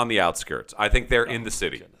not on the outskirts. I think they're in the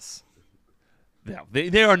city. No,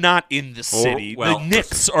 they are not in the city. well, the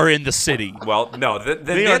Knicks are in the city. Well, no, the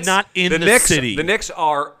They Knicks, are not in the Knicks, city. The Knicks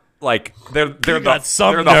are like they're You got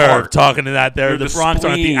some they're the nerve heart. talking to that. There, They're the Bronx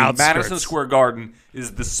aren't the spleen. outskirts. Madison Square Garden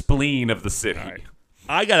is the spleen of the city.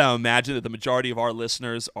 I gotta imagine that the majority of our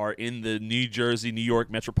listeners are in the New Jersey, New York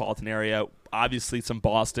metropolitan area. Obviously, some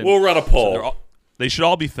Boston. We'll run a poll. They should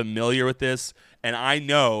all be familiar with this, and I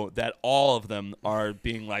know that all of them are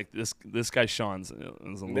being like, "This guy Sean's is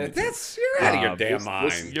a little You're out of your damn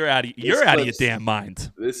mind. You're out of your damn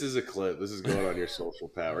mind." This is a clip. This is going on your social,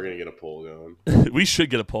 Pat. We're gonna get a poll going. We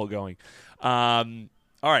should get a poll going. All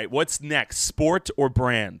right, what's next? Sport or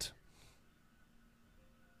brand?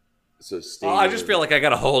 So I just feel like I got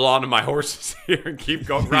to hold on to my horses here and keep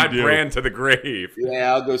going, ride do. brand to the grave.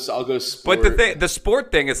 yeah, I'll go sport. But the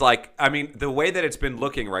sport thing is like, I mean, the way that it's been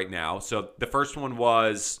looking right now. So the first one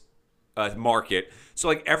was market. So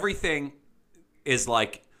like everything is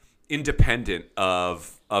like independent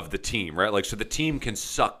of the team, right? Like so the team can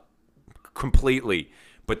suck completely,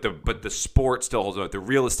 but the sport still holds them up. The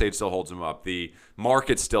real estate still holds them up. The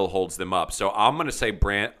market still holds them up. So I'm gonna say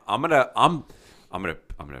brand. I'm gonna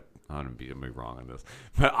be wrong on this,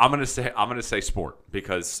 but I'm gonna say sport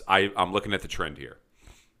because I'm looking at the trend here.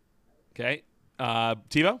 Okay,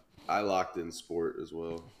 TiVo. I locked in sport as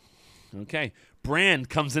well. Okay, brand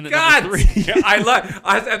comes in at God, number 3.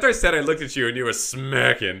 after I said I looked at you and you were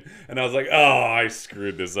smacking, and I was like, oh, I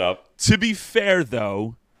screwed this up. To be fair,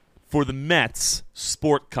 though, for the Mets,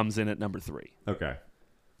 sport comes in at number 3. Okay.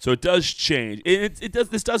 So it does change. It does.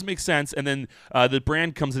 This does make sense. And then the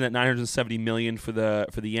brand comes in at $970 million for the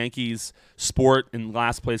Yankees. Sport in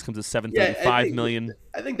last place comes at $735 million.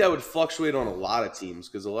 I think that would fluctuate on a lot of teams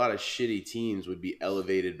because a lot of shitty teams would be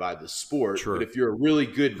elevated by the sport. True. But if you're a really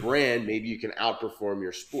good brand, maybe you can outperform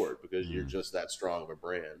your sport because you're just that strong of a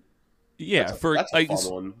brand. Yeah, That's for a fun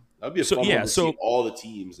one. That'd be a fun one to see all the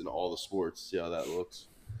teams and all the sports. See how that looks.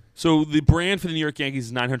 So the brand for the New York Yankees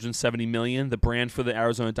is $970 million. The brand for the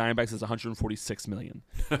Arizona Diamondbacks is $146 million.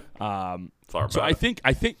 So I think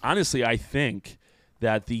honestly, I think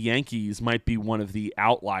that the Yankees might be one of the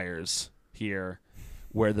outliers here,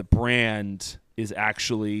 where the brand is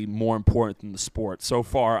actually more important than the sport. So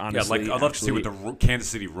far, honestly, I'd love to see what the Kansas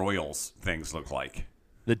City Royals things look like.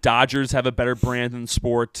 The Dodgers have a better brand than the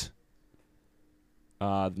sport.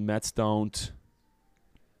 The Mets don't.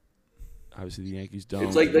 Obviously, the Yankees don't.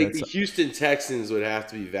 It's like the Houston Texans would have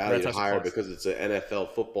to be valued higher because it's an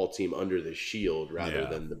NFL football team under the shield rather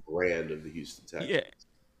than the brand of the Houston Texans. Yeah,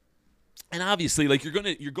 and obviously, like you're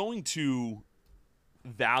going to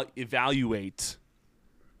evaluate,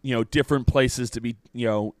 different places to be,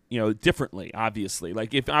 differently. Obviously,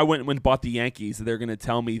 like if I went and bought the Yankees, they're going to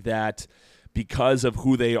tell me that because of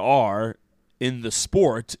who they are in the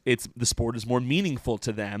sport, the sport is more meaningful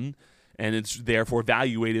to them. And it's therefore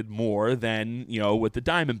evaluated more than what the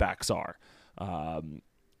Diamondbacks are.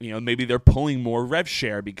 Maybe they're pulling more rev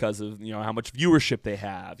share because of how much viewership they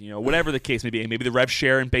have. Whatever the case may be. Maybe the rev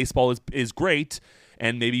share in baseball is great,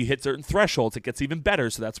 and maybe you hit certain thresholds, it gets even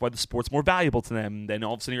better. So that's why the sport's more valuable to them. Then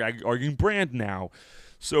all of a sudden you're arguing brand now.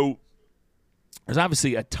 So there's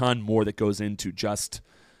obviously a ton more that goes into just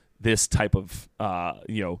this type of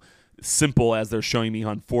simple, as they're showing me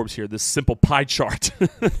on Forbes here, this simple pie chart.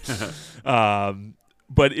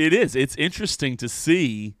 But it's interesting to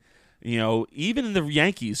see even the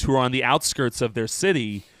Yankees, who are on the outskirts of their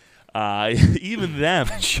city, even them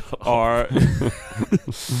are.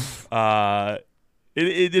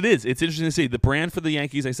 It is. It's interesting to see. The brand for the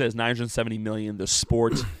Yankees, I said, is $970 million. The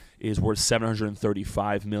sport is worth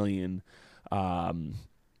 $735 million. And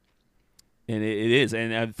it is.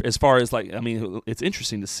 And as far as it's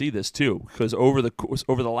interesting to see this too, because over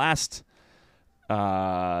the last,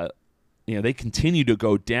 they continue to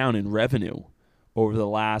go down in revenue over the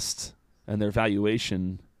last, and their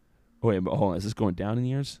valuation. Oh wait, hold on. Is this going down in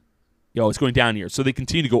years? Yeah, it's going down in years. So they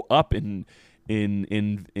continue to go up actually,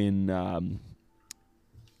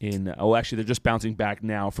 they're just bouncing back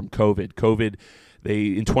now from COVID.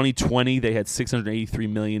 In 2020 they had $683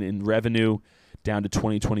 million in revenue, down to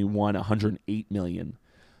 2021 $108 million,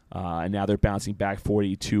 and now they're bouncing back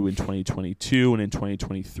 42 in 2022, and in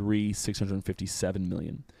 2023 $657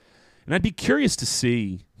 million. And I'd be curious to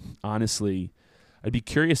see, honestly, how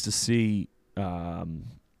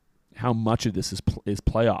much of this is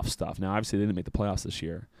playoff stuff. Now, obviously, they didn't make the playoffs this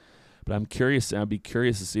year. But I'd be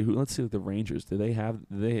curious to see who. Let's see the Rangers. Do they have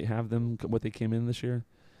them what they came in this year?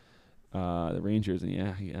 The Rangers,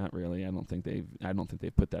 yeah, not really. I don't think they've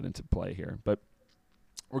put that into play here. But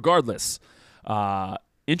regardless,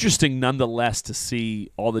 interesting nonetheless to see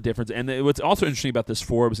all the difference. And what's also interesting about this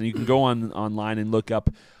Forbes, and you can go online and look up.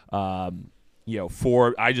 I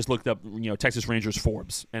just looked up, Texas Rangers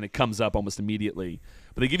Forbes, and it comes up almost immediately.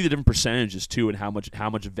 But they give you the different percentages too, and how much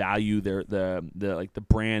value the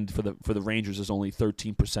brand for the Rangers is only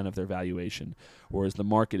 13% of their valuation, whereas the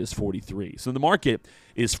market is 43%. So the market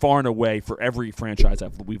is far and away, for every franchise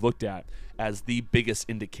we've looked at, as the biggest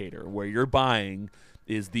indicator. Where you're buying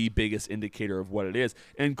is the biggest indicator of what it is.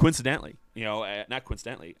 And coincidentally, not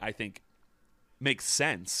coincidentally, I think makes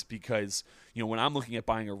sense, because when I'm looking at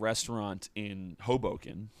buying a restaurant in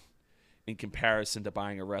Hoboken in comparison to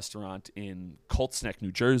buying a restaurant in Colts Neck,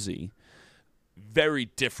 New Jersey, very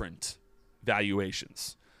different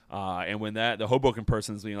valuations. And when the Hoboken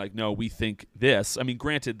person's being like, no, we think this. I mean,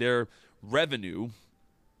 granted, their revenue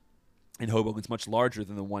in Hoboken is much larger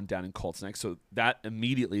than the one down in Colts Neck, so that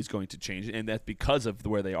immediately is going to change, and that's because of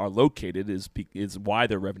where they are located is why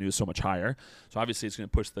their revenue is so much higher. So obviously it's going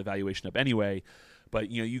to push the valuation up anyway. But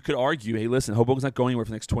you could argue, hey, listen, Hoboken's not going anywhere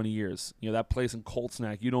for the next 20 years. That place in Colts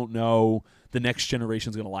Neck, you don't know the next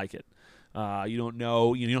generation's going to like it. You don't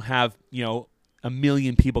know. You don't have a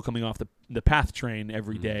million people coming off the PATH train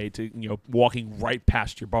every day to walking right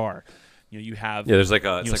past your bar. You have there's like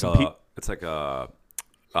a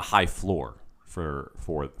high floor for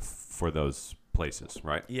those places,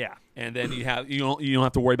 right? Yeah, and then you don't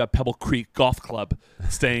have to worry about Pebble Creek Golf Club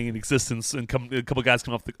staying in existence, and a couple guys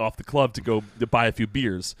come off the club to go to buy a few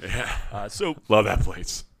beers. Yeah, so love that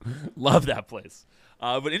place. Love that place.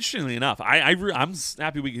 But interestingly enough, I'm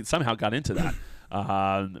happy we somehow got into that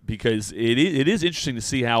because it is interesting to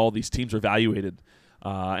see how all these teams are evaluated,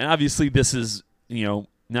 and obviously this is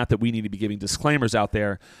not that we need to be giving disclaimers out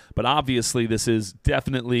there, but obviously this is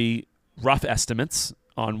definitely rough estimates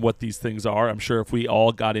on what these things are. I'm sure if we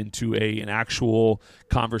all got into an actual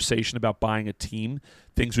conversation about buying a team,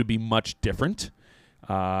 things would be much different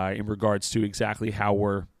in regards to exactly how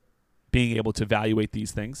we're being able to evaluate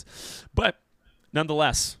these things. But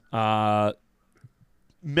nonetheless,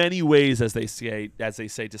 many ways, as they say,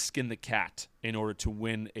 to skin the cat in order to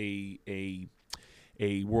win a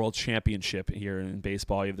world championship here in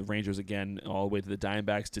baseball. You have the Rangers again, all the way to the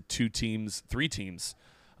Diamondbacks, to three teams.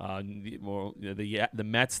 The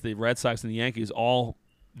Mets, the Red Sox, and the Yankees, all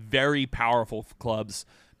very powerful clubs,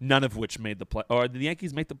 none of which made the play. Or did the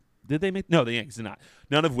Yankees make the? Did they make? No, the Yankees did not.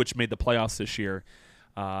 None of which made the playoffs this year.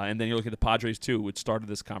 And then you look at the Padres too, which started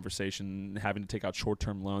this conversation, having to take out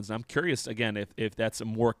short-term loans. And I'm curious again if that's a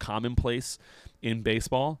more commonplace in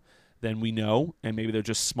baseball than we know, and maybe they're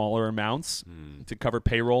just smaller amounts to cover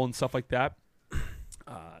payroll and stuff like that.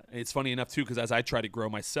 It's funny enough too, because as I try to grow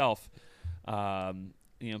myself.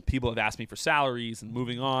 People have asked me for salaries and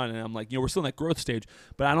moving on, and I'm like, we're still in that growth stage,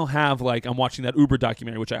 but I don't have I'm watching that Uber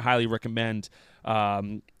documentary, which I highly recommend.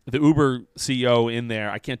 The Uber CEO in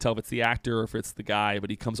there, I can't tell if it's the actor or if it's the guy,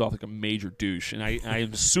 but he comes off like a major douche, and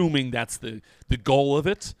I'm assuming that's the goal of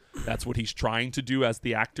it. That's what he's trying to do as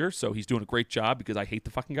the actor, so he's doing a great job because I hate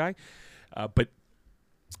the fucking guy. But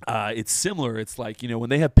it's similar. It's like,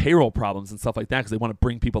 when they have payroll problems and stuff like that because they want to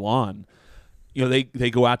bring people on, they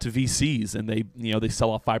go out to VCs and they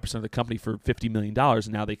sell off 5% of the company for $50 million, and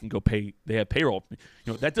now they can go pay. They have payroll.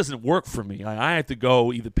 That doesn't work for me. I have to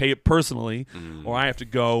go either pay it personally, or I have to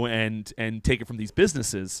go and take it from these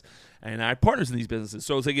businesses, and I have partners in these businesses.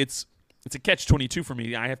 So it's like it's a catch-22 for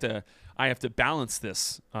me. I have to balance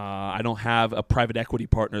this. I don't have a private equity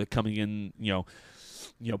partner coming in,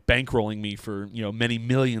 bankrolling me for many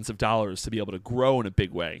millions of dollars to be able to grow in a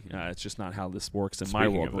big way. It's just not how this works in my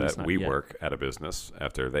world. Speaking of that, we work at a business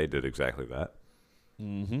after they did exactly that.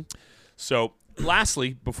 Mm-hmm. So,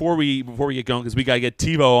 lastly, before we get going, because we gotta get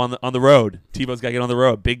TiVo on the road. TiVo's gotta get on the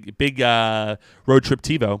road. Big road trip.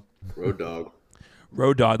 TiVo. Road dog.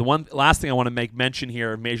 Road dog. The one last thing I want to make mention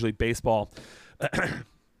here of Major League Baseball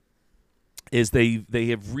is they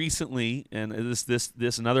have recently, and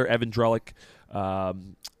this another Evan Drellick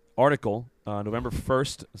article, November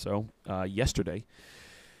 1st, so yesterday,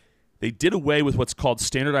 they did away with what's called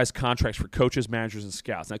standardized contracts for coaches, managers, and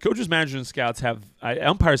scouts. Now, coaches, managers, and scouts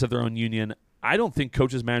umpires have their own union. I don't think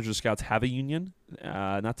coaches, managers, and scouts have a union,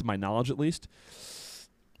 not to my knowledge at least.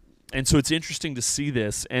 And so it's interesting to see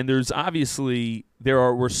this. And there's obviously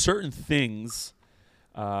were certain things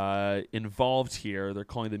involved here. They're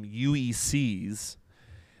calling them UECs.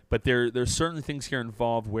 But there's certain things here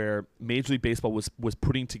involved where Major League Baseball was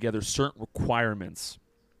putting together certain requirements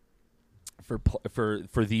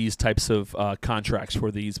for these types of contracts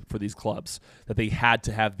for these clubs, that they had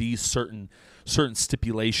to have these certain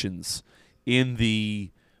stipulations in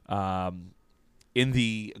the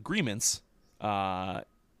agreements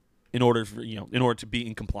in order to be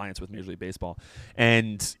in compliance with Major League Baseball,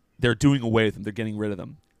 and they're doing away with them. They're getting rid of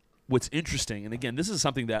them. What's interesting, and again, this is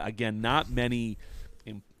something that not many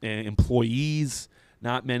employees,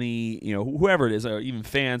 not many, whoever it is, or even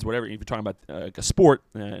fans, whatever, if you're talking about a sport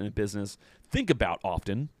and a business, think about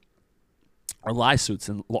often are lawsuits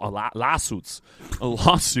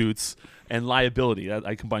and liability.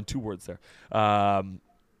 I combined two words there.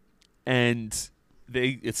 And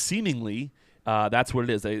it's seemingly, that's what it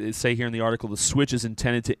is. They say here in the article, the switch is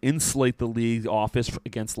intended to insulate the league office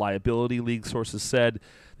against liability. League sources said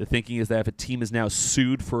the thinking is that if a team is now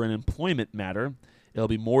sued for an employment matter, it'll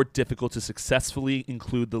be more difficult to successfully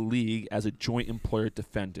include the league as a joint employer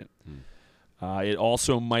defendant. It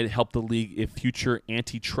also might help the league if future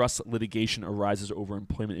antitrust litigation arises over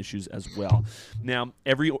employment issues as well. Now,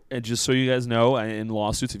 just so you guys know, in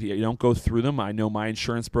lawsuits, if you don't go through them, I know my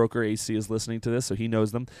insurance broker AC is listening to this, so he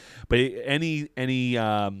knows them. But any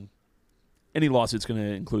lawsuit's going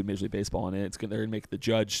to include Major League Baseball in it. They're going to make the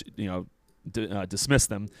judge, dismiss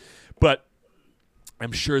them. But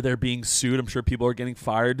I'm sure they're being sued. I'm sure people are getting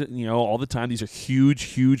fired, all the time. These are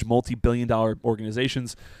huge, multi-billion-dollar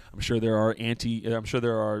organizations. I'm sure there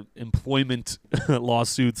are employment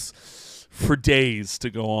lawsuits for days to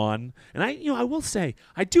go on. And I will say,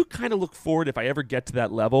 I do kind of look forward, if I ever get to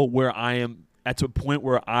that level where I am at a point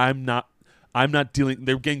where I'm not dealing.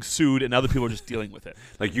 They're getting sued, and other people are just dealing with it.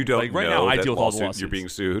 Like, you don't right know now, I that deal with all the lawsuits. you're being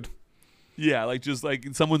sued. Yeah, just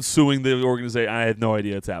someone's suing the organization. I have no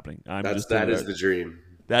idea it's happening. That is the dream.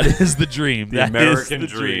 That is the dream. The American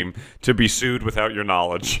dream, to be sued without your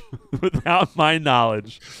knowledge. Without my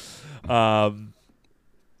knowledge. So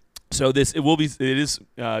it is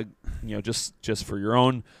just for your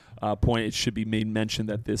own point, it should be made mention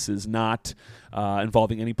that this is not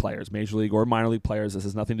involving any players, major league or minor league players. This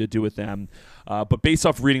has nothing to do with them. But based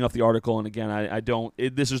off reading off the article, and again,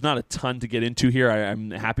 this is not a ton to get into here.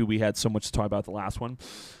 I'm happy we had so much to talk about the last one,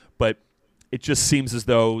 but it just seems as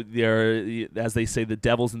though as they say, the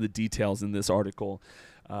devil's in the details in this article.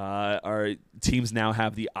 Our teams now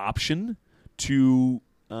have the option to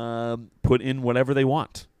put in whatever they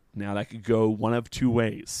want. Now that could go one of two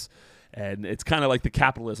ways. And it's kind of like the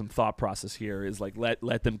capitalism thought process here is like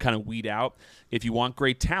let them kind of weed out. If you want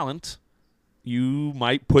great talent, you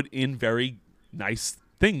might put in very nice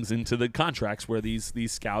things into the contracts where these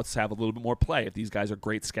scouts have a little bit more play. If these guys are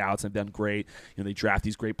great scouts and have done great, they draft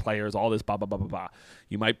these great players, all this blah blah blah blah blah.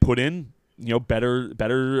 You might put in better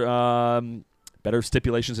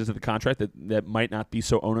stipulations into the contract that might not be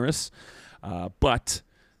so onerous. But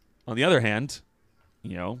on the other hand,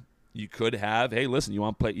 you could have, hey, listen, you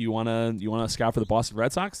want to scout for the Boston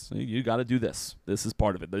Red Sox? You got to do this. This is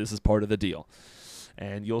part of it. This is part of the deal.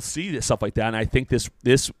 And you'll see this stuff like that. And I think this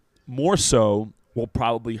more so will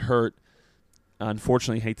probably hurt,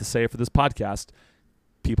 unfortunately, hate to say it for this podcast,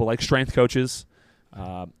 people like strength coaches,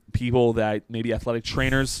 people that maybe athletic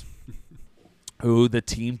trainers who the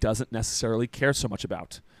team doesn't necessarily care so much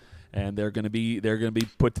about. And they're going to be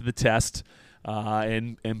put to the test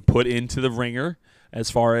and put into the ringer. As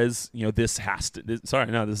far as this has to. This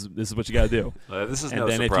is what you got to do. This is no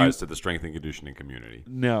surprise to the strength and conditioning community.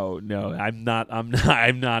 No, I'm not.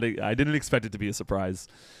 I didn't expect it to be a surprise.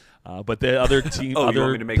 But the other team. You want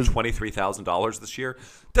me to make $23,000 this year?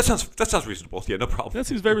 That sounds reasonable. Yeah, no problem. That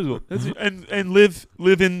seems very reasonable. And live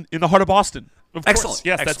in the heart of Boston. Of Excellent. course.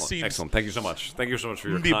 Yes, excellent. that seems excellent. Thank you so much. Thank you so much for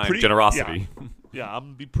your be kind pretty- generosity. Yeah, I'm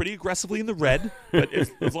gonna be pretty aggressively in the red, but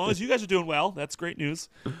as long as you guys are doing well, that's great news.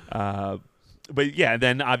 But yeah,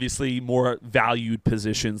 then obviously more valued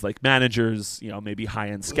positions like managers, maybe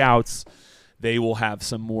high-end scouts, they will have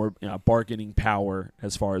some more bargaining power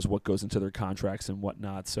as far as what goes into their contracts and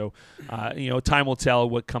whatnot. So, time will tell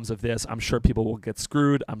what comes of this. I'm sure people will get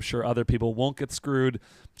screwed. I'm sure other people won't get screwed,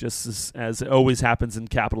 just as it always happens in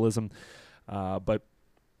capitalism. But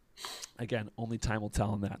again, only time will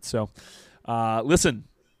tell on that. So, listen,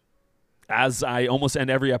 as I almost end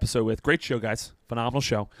every episode with, great show, guys. Phenomenal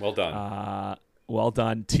show. Well done. Well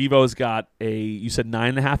done. TiVo's got you said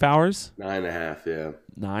 9.5 hours? 9.5, yeah.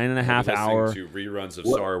 9.5 hour. Listening to reruns of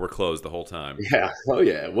Sorry We're Closed the whole time. Yeah. Oh,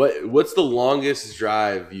 yeah. What's the longest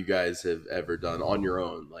drive you guys have ever done on your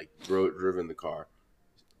own? Like, driven the car?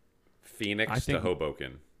 Phoenix to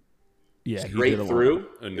Hoboken. Yeah, Straight through?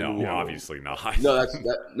 No, obviously not. No,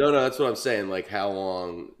 that's what I'm saying. Like, how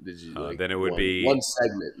long did you? Like, then it would be one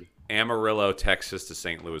segment. Amarillo, Texas to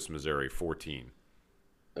St. Louis, Missouri, 14.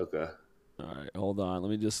 Okay. All right, hold on. Let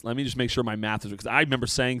me just make sure my math is, because I remember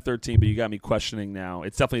saying 13, but you got me questioning now.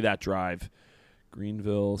 It's definitely that drive.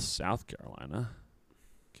 Greenville, South Carolina.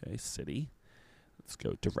 Okay, city. Let's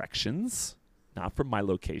go directions. Not from my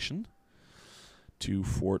location. To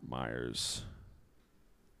Fort Myers,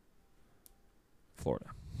 Florida.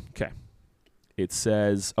 Okay. It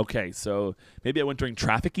says, okay, so maybe I went during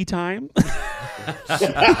traffic-y time.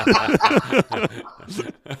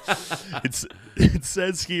 It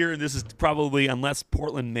says here, and this is probably, unless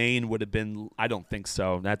Portland, Maine would have been, I don't think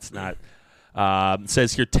so. That's not. It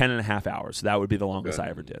says here 10.5 hours. So that would be the longest I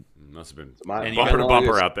ever did. Must have been bumper to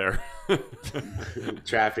bumper out there.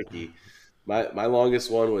 Traffic-y. My longest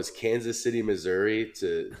one was Kansas City, Missouri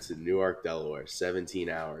to Newark, Delaware. 17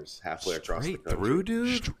 hours, halfway across the country. Through,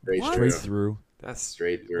 dude? Straight through. That's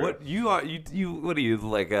straight through. What you are? You what are you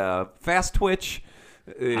like? Fast twitch?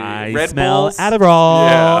 I Red smell Bulls?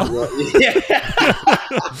 Adderall. Yeah.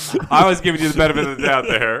 I was giving you the benefit of the doubt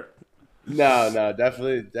there. No,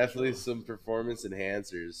 definitely some performance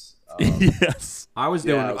enhancers. Yes, I was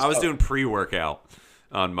doing pre-workout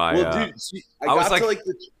on my. Well, dude, see, I was like,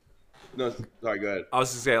 no, sorry, go ahead. I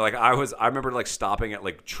was just saying, like, I remember like stopping at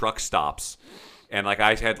like truck stops, and like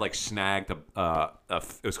I had like snagged it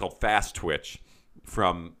was called Fast Twitch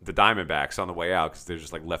from the Diamondbacks on the way out, because they're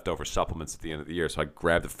just like leftover supplements at the end of the year. So I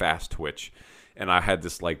grabbed the Fast Twitch, and I had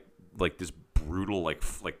this like this brutal like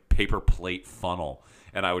paper plate funnel,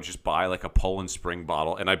 and I would just buy like a Poland Spring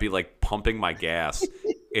bottle, and I'd be like pumping my gas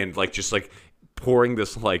and like just like pouring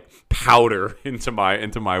this like powder into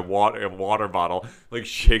my water bottle, like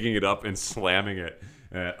shaking it up and slamming it.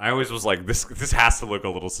 I always was like, this has to look a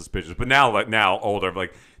little suspicious. But now older, I'm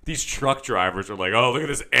like, these truck drivers are like, oh, look at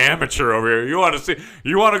this amateur over here. You want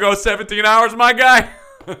to go 17 hours, my guy?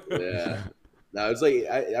 Yeah. No, it's like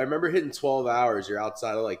I remember hitting 12 hours. You're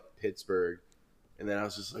outside of like Pittsburgh, and then I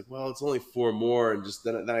was just like, well, it's only 4 more. And just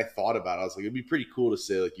then I thought about it. I was like, it'd be pretty cool to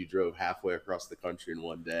say like you drove halfway across the country in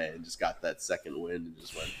one day and just got that second wind and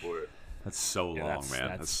just went for it. That's so long, man.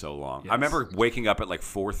 That's so long. Yes. I remember waking up at like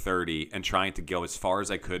 4:30 and trying to go as far as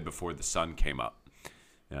I could before the sun came up.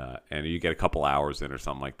 And you get a couple hours in or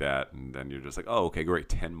something like that, and then you're just like, oh, okay, great,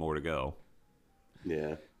 10 more to go.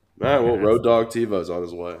 Yeah. All right, well, Road Dog TiVo's on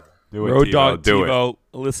his way. Road Dog TiVo.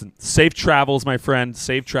 Listen, safe travels, my friend.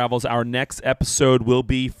 Safe travels. Our next episode will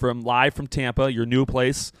be live from Tampa, your new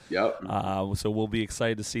place. Yep. So we'll be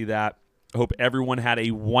excited to see that. I hope everyone had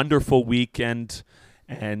a wonderful weekend.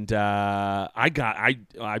 And once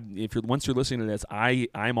you're listening to this,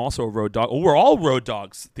 I'm also a road dog. Oh, we're all road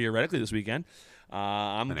dogs theoretically this weekend.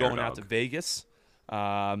 I'm going out to Vegas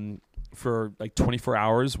for like 24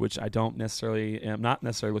 hours, which am not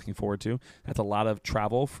necessarily looking forward to. That's a lot of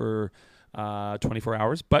travel for 24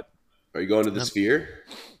 hours. But are you going to the Sphere?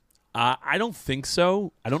 I don't think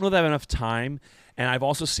so. I don't know that I have enough time. And I've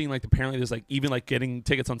also seen like apparently there's like even like getting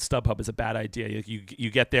tickets on StubHub is a bad idea.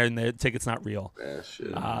 You get there and the ticket's not real. Yeah,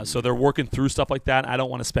 shit. So they're working through stuff like that. I don't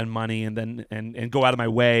want to spend money and then and go out of my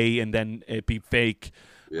way and then it be fake.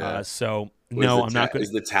 Yeah. I'm not good.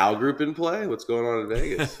 Is the Tao Group in play? What's going on in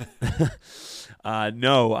Vegas?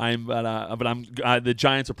 No, the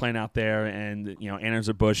Giants are playing out there, and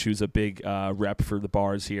Anheuser-Busch, who's a big rep for the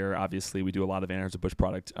bars here. Obviously, we do a lot of Anheuser-Busch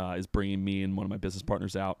product. Is bringing me and one of my business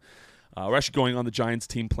partners out. We're actually going on the Giants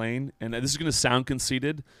team plane, and this is going to sound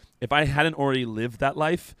conceited. If I hadn't already lived that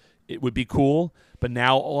life, it would be cool. But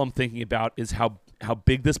now all I'm thinking about is how how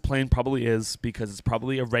big this plane probably is, because it's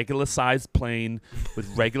probably a regular-sized plane with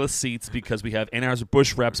regular seats, because we have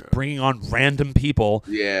Anheuser-Busch reps bringing on random people.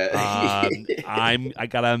 Yeah. I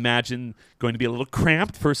gotta imagine going to be a little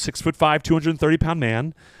cramped for a 6'5", 230-pound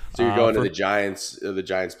man. So you're going to the Giants. The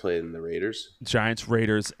Giants playing the Raiders. Giants,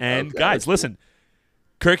 Raiders, and Okay, guys, listen.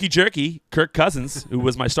 Kirk Cousins, who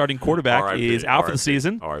was my starting quarterback, is out for the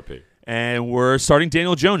season. R.I.P. And we're starting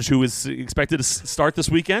Daniel Jones, who is expected to start this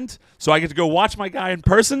weekend. So I get to go watch my guy in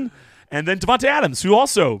person. And then Devontae Adams, who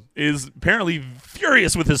also is apparently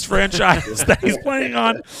furious with his franchise that he's playing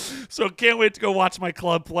on. So can't wait to go watch my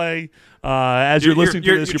club play. As you're listening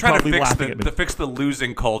to this, you're probably laughing at me. To fix the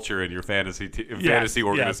losing culture in your fantasy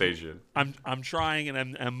organization. Yeah. I'm trying,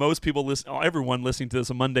 and most people everyone listening to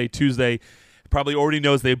this on Monday, Tuesday, probably already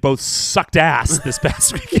knows they both sucked ass this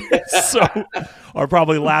past weekend, so are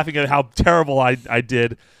probably laughing at how terrible I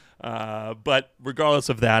did. But regardless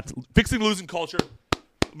of that, fixing the losing culture,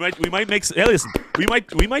 we might make. Hey, listen, we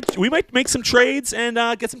might make some trades and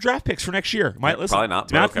get some draft picks for next year. Probably not.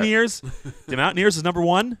 The Mountaineers is number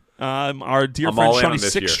one. Our dear friend Shawnee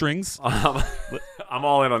Six Strings. I'm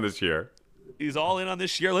all in on this year. He's all in on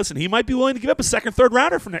this year. Listen, he might be willing to give up a second, third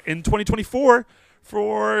rounder in 2024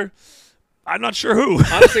 for. I'm not sure who.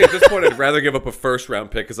 Honestly, at this point, I'd rather give up a first-round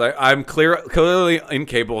pick, because I'm clearly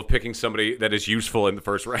incapable of picking somebody that is useful in the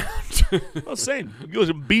first round. Well, same.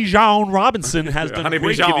 Bijan Robinson has done Honey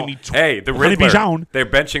great, Bijan. giving me The Riddler. Bijan. They're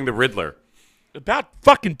benching the Riddler. About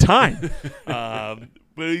fucking time.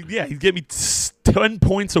 But yeah, he'd give me 10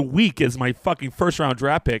 points a week as my fucking first-round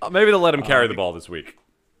draft pick. Maybe they'll let him carry the ball this week.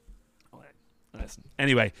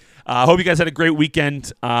 Anyway, I hope you guys had a great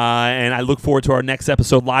weekend, and I look forward to our next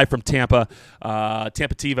episode live from Tampa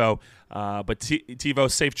TiVo. But TiVo,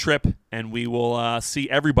 safe trip, and we will see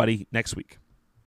everybody next week.